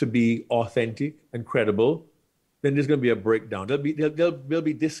perceived to be authentic and credible, then there's going to be a breakdown. They'll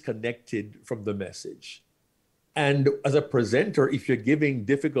be disconnected from the message. And as a presenter, if you're giving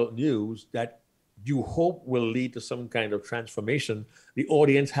difficult news that you hope will lead to some kind of transformation, the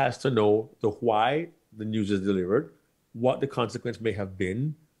audience has to know the why the news is delivered, what the consequence may have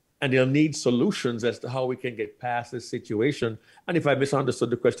been, and they'll need solutions as to how we can get past this situation. And if I misunderstood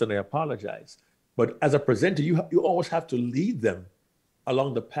the question, I apologize. But as a presenter, you always have to lead them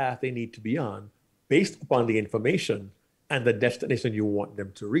along the path they need to be on based upon the information and the destination you want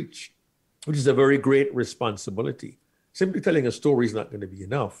them to reach, which is a very great responsibility. Simply telling a story is not going to be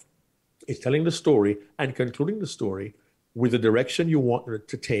enough. It's telling the story and concluding the story with the direction you want them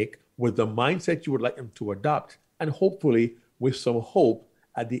to take, with the mindset you would like them to adopt, and hopefully with some hope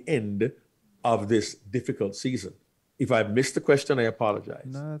at the end of this difficult season. If I've missed the question, I apologize.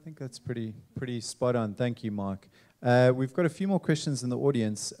 No, I think that's pretty spot on. Thank you, Mark. We've got a few more questions in the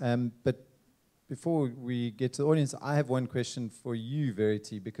audience, but before we get to the audience, I have one question for you,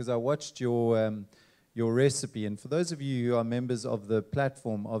 Verity, because I watched your recipe. And for those of you who are members of the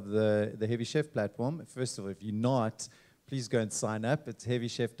platform, of the Heavy Chef platform, first of all, if you're not, please go and sign up. It's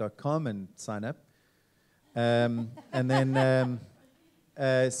heavychef.com and sign up. And then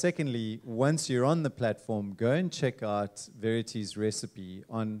secondly, once you're on the platform, go and check out Verity's recipe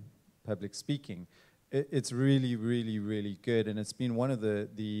on public speaking. It's really, really, really good, and it's been one of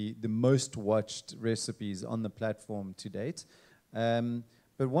the most watched recipes on the platform to date.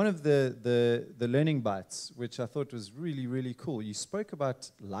 But one of the learning bites, which I thought was really, really cool, you spoke about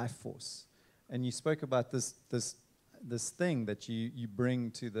life force, and you spoke about this thing that you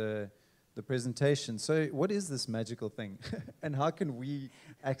bring to the presentation. So what is this magical thing, and how can we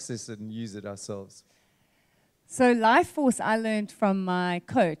access it and use it ourselves? So life force I learned from my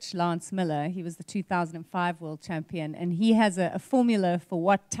coach, Lance Miller. He was the 2005 world champion, and he has a formula for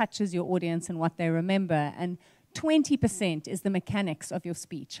what touches your audience and what they remember. And 20% is the mechanics of your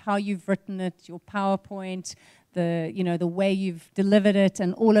speech, how you've written it, your PowerPoint, the way you've delivered it,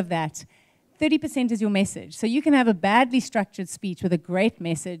 and all of that. 30% is your message. So you can have a badly structured speech with a great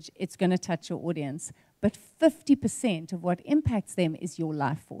message, it's going to touch your audience. But 50% of what impacts them is your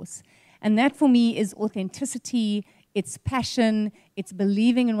life force. And that for me is authenticity, it's passion, it's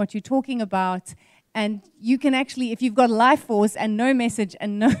believing in what you're talking about. And you can actually, if you've got life force and no message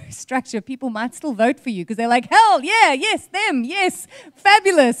and no structure, people might still vote for you because they're like, hell, yeah, yes, them, yes,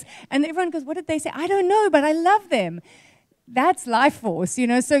 fabulous. And everyone goes, what did they say? I don't know, but I love them. That's life force,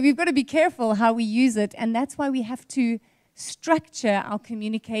 so we've got to be careful how we use it. And that's why we have to structure our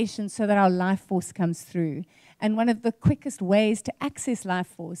communication so that our life force comes through. And one of the quickest ways to access life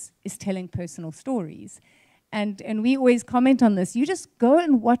force is telling personal stories. And we always comment on this. You just go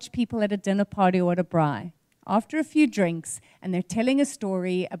and watch people at a dinner party or at a braai after a few drinks, and they're telling a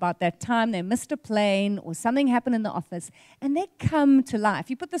story about that time they missed a plane or something happened in the office, and they come to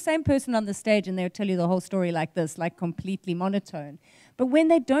life. You put the same person on the stage and they'll tell you the whole story like this, like completely monotone. But when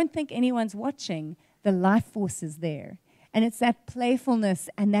they don't think anyone's watching, the life force is there. And it's that playfulness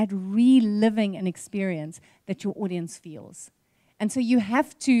and that reliving an experience that your audience feels. And so you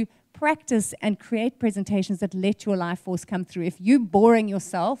have to practice and create presentations that let your life force come through. If you're boring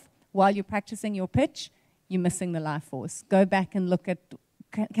yourself while you're practicing your pitch, you're missing the life force. Go back and look at,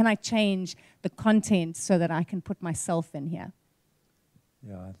 can I change the content so that I can put myself in here?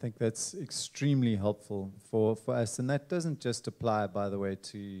 Yeah, I think that's extremely helpful for us. And that doesn't just apply, by the way,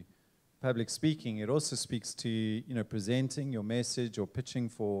 to public speaking. It also speaks to presenting your message or pitching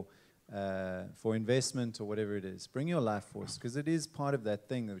for investment or whatever it is. Bring your life force, because it is part of that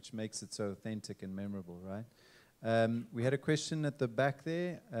thing which makes it so authentic and memorable, right? We had a question at the back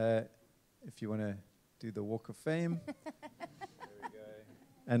there. If you want to do the Walk of Fame. There we go.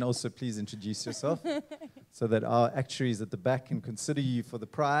 And also please introduce yourself so that our actuaries at the back can consider you for the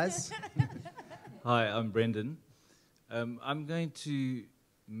prize. Hi, I'm Brendan. I'm going to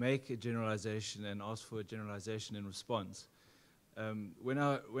make a generalization and ask for a generalization in response. When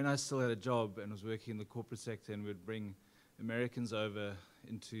I still had a job and was working in the corporate sector and would bring Americans over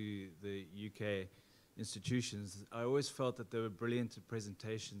into the UK institutions, I always felt that they were brilliant at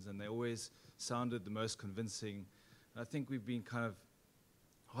presentations and they always sounded the most convincing. And I think we've been kind of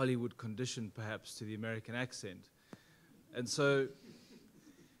Hollywood conditioned perhaps to the American accent. And so,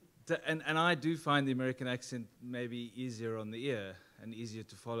 and I do find the American accent maybe easier on the ear and easier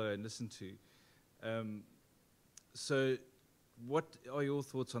to follow and listen to. So what are your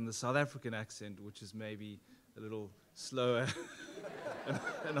thoughts on the South African accent, which is maybe a little slower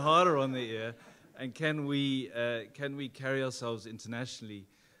and harder on the ear? And can we carry ourselves internationally?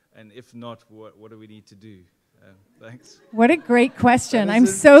 And if not, what do we need to do? Thanks. What a great question. I'm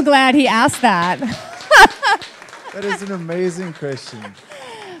so glad he asked that. That is an amazing question.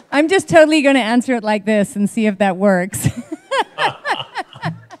 I'm just totally going to answer it like this and see if that works.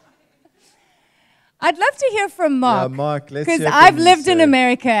 I'd love to hear from Mark. Yeah, Mark, let's hear because from I've you, lived in sir.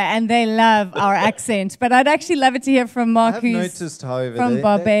 America and they love our accent. But I'd actually love it to hear from Mark, I've who's noticed, however, from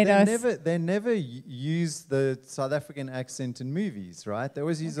Barbados. They never use the South African accent in movies, right? They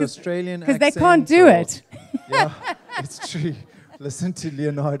always use Australian accent. Because they can't do it. Yeah, it's true. Listen to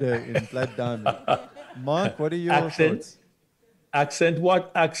Leonardo in Blood Diamond. Mark, what are your thoughts? Accent?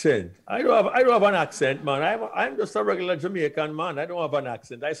 What accent? I don't have an accent, man. I'm just a regular Jamaican man. I don't have an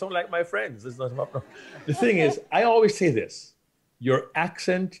accent. I sound like my friends. It's not about, the thing is, I always say this: your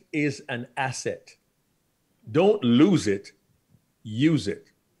accent is an asset. Don't lose it. Use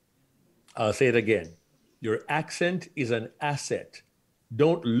it. I'll say it again. Your accent is an asset.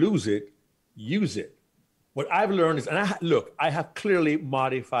 Don't lose it. Use it. What I've learned is, and look, I have clearly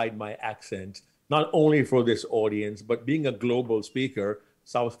modified my accent not only for this audience, but being a global speaker,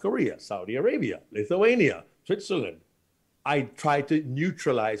 South Korea, Saudi Arabia, Lithuania, Switzerland, I try to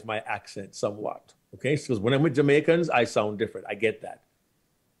neutralize my accent somewhat. Okay, because when I'm with Jamaicans, I sound different. I get that.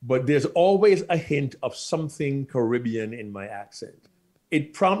 But there's always a hint of something Caribbean in my accent.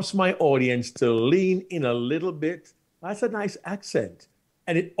 It prompts my audience to lean in a little bit. That's a nice accent.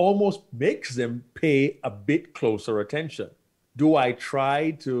 And it almost makes them pay a bit closer attention. Do I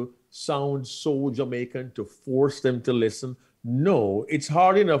try to sound so Jamaican to force them to listen? No, it's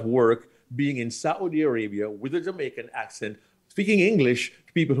hard enough work being in Saudi Arabia with a Jamaican accent, speaking English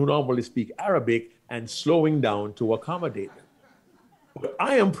to people who normally speak Arabic and slowing down to accommodate them. But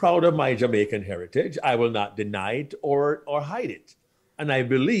I am proud of my Jamaican heritage. I will not deny it or hide it. And I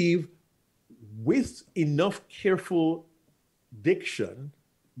believe with enough careful diction,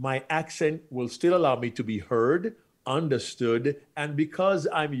 my accent will still allow me to be heard, understood, and because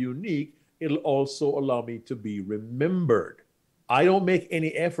I'm unique, it'll also allow me to be remembered. I don't make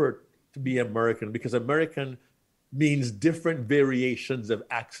any effort to be American because American means different variations of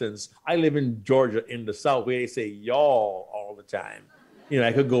accents. I live in Georgia in the South where they say y'all all the time. You know,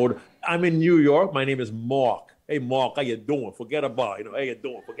 I could go I'm in New York, my name is Mark. Hey, Mark, how you doing? Forget about it. You know, how you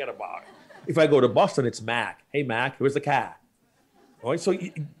doing? Forget about it. If I go to Boston, it's Mac. Hey, Mac, where's the car? All right, so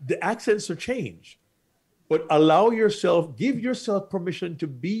the accents are changed. But allow yourself, give yourself permission to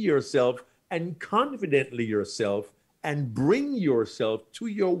be yourself and confidently yourself and bring yourself to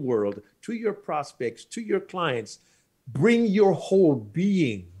your world, to your prospects, to your clients. Bring your whole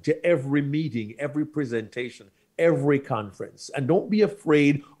being to every meeting, every presentation, every conference. And don't be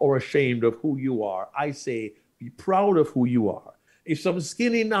afraid or ashamed of who you are. I say, be proud of who you are. If some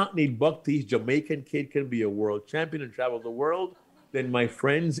skinny, knock-kneed, buck-teeth Jamaican kid can be a world champion and travel the world, then my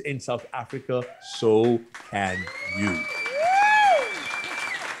friends in South Africa, so can you.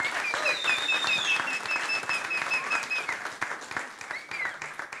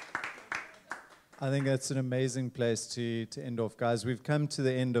 I think that's an amazing place to end off, guys. We've come to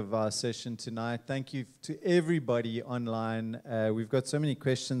the end of our session tonight. Thank you to everybody online. We've got so many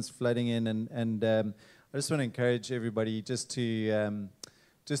questions flooding in, and I just want to encourage everybody just to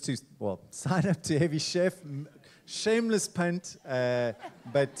sign up to Heavy Chef. Shameless punt,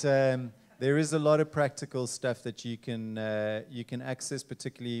 but there is a lot of practical stuff that you can access,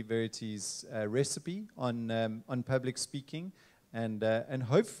 particularly Verity's recipe on public speaking, and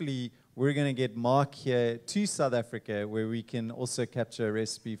hopefully we're going to get Mark here to South Africa where we can also capture a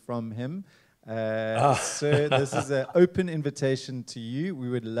recipe from him. So this is an open invitation to you. We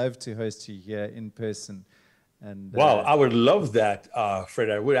would love to host you here in person. And wow, I would love that,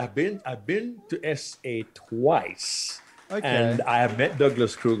 Fred. I've been to SA twice, and I have met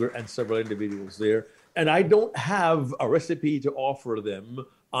Douglas Kruger and several individuals there. And I don't have a recipe to offer them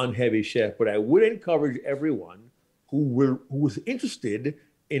on Heavy Chef, but I would encourage everyone who's interested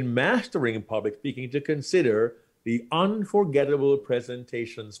in mastering public speaking to consider the Unforgettable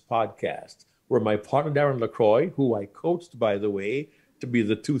Presentations podcast, where my partner Darren LaCroix, who I coached, by the way, to be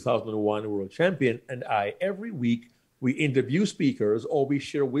the 2001 world champion, and I, every week, we interview speakers or we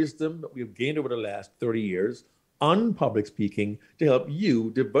share wisdom that we've gained over the last 30 years on public speaking to help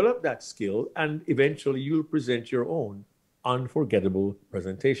you develop that skill, and eventually you'll present your own unforgettable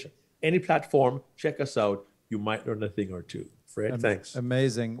presentation. Any platform, check us out. You might learn a thing or two. Fred, thanks.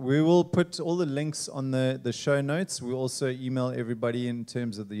 Amazing. We will put all the links on the show notes. We'll also email everybody in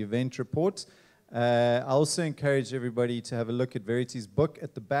terms of the event report. I also encourage everybody to have a look at Verity's book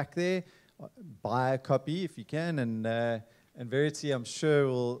at the back there. Buy a copy if you can, and Verity, I'm sure,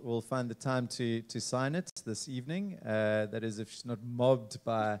 will find the time to sign it this evening. That is, if she's not mobbed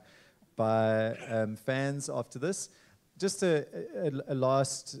by fans after this. Just a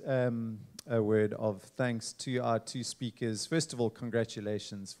last word of thanks to our two speakers. First of all,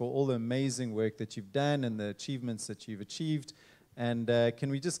 congratulations for all the amazing work that you've done and the achievements that you've achieved. And can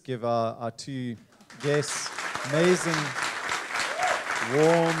we just give our two guests amazing,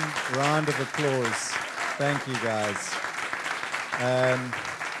 warm round of applause. Thank you, guys.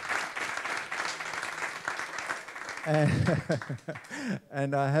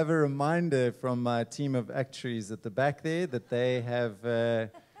 And I have a reminder from my team of actuaries at the back there that they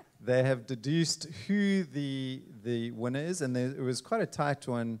have deduced who the winner is, and it was quite a tight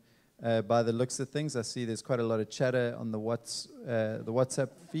one by the looks of things. I see there's quite a lot of chatter on the WhatsApp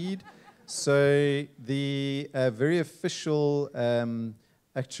feed. So the very official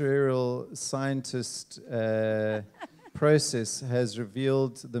actuarial scientist process has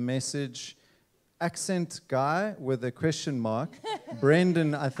revealed the message. Accent guy with a question mark.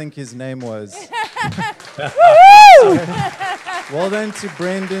 Brendan, I think his name was. Well done to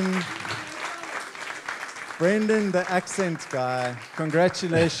Brendan. Brendan, the accent guy,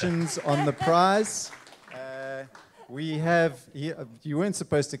 congratulations on the prize. We have, you weren't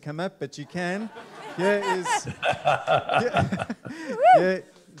supposed to come up, but you can. Here is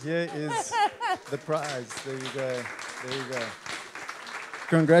the prize. There you go. There you go.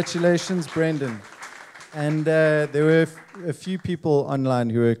 Congratulations, Brendan. And there were a few people online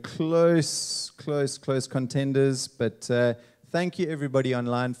who were close contenders, but thank you everybody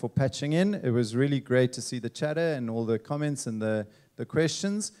online for patching in. It was really great to see the chatter and all the comments and the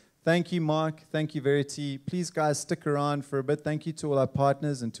questions. Thank you, Mark. Thank you, Verity. Please, guys, stick around for a bit. Thank you to all our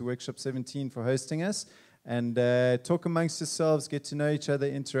partners and to Workshop 17 for hosting us. And talk amongst yourselves, get to know each other,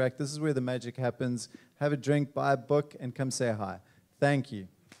 interact. This is where the magic happens. Have a drink, buy a book, and come say hi. Thank you.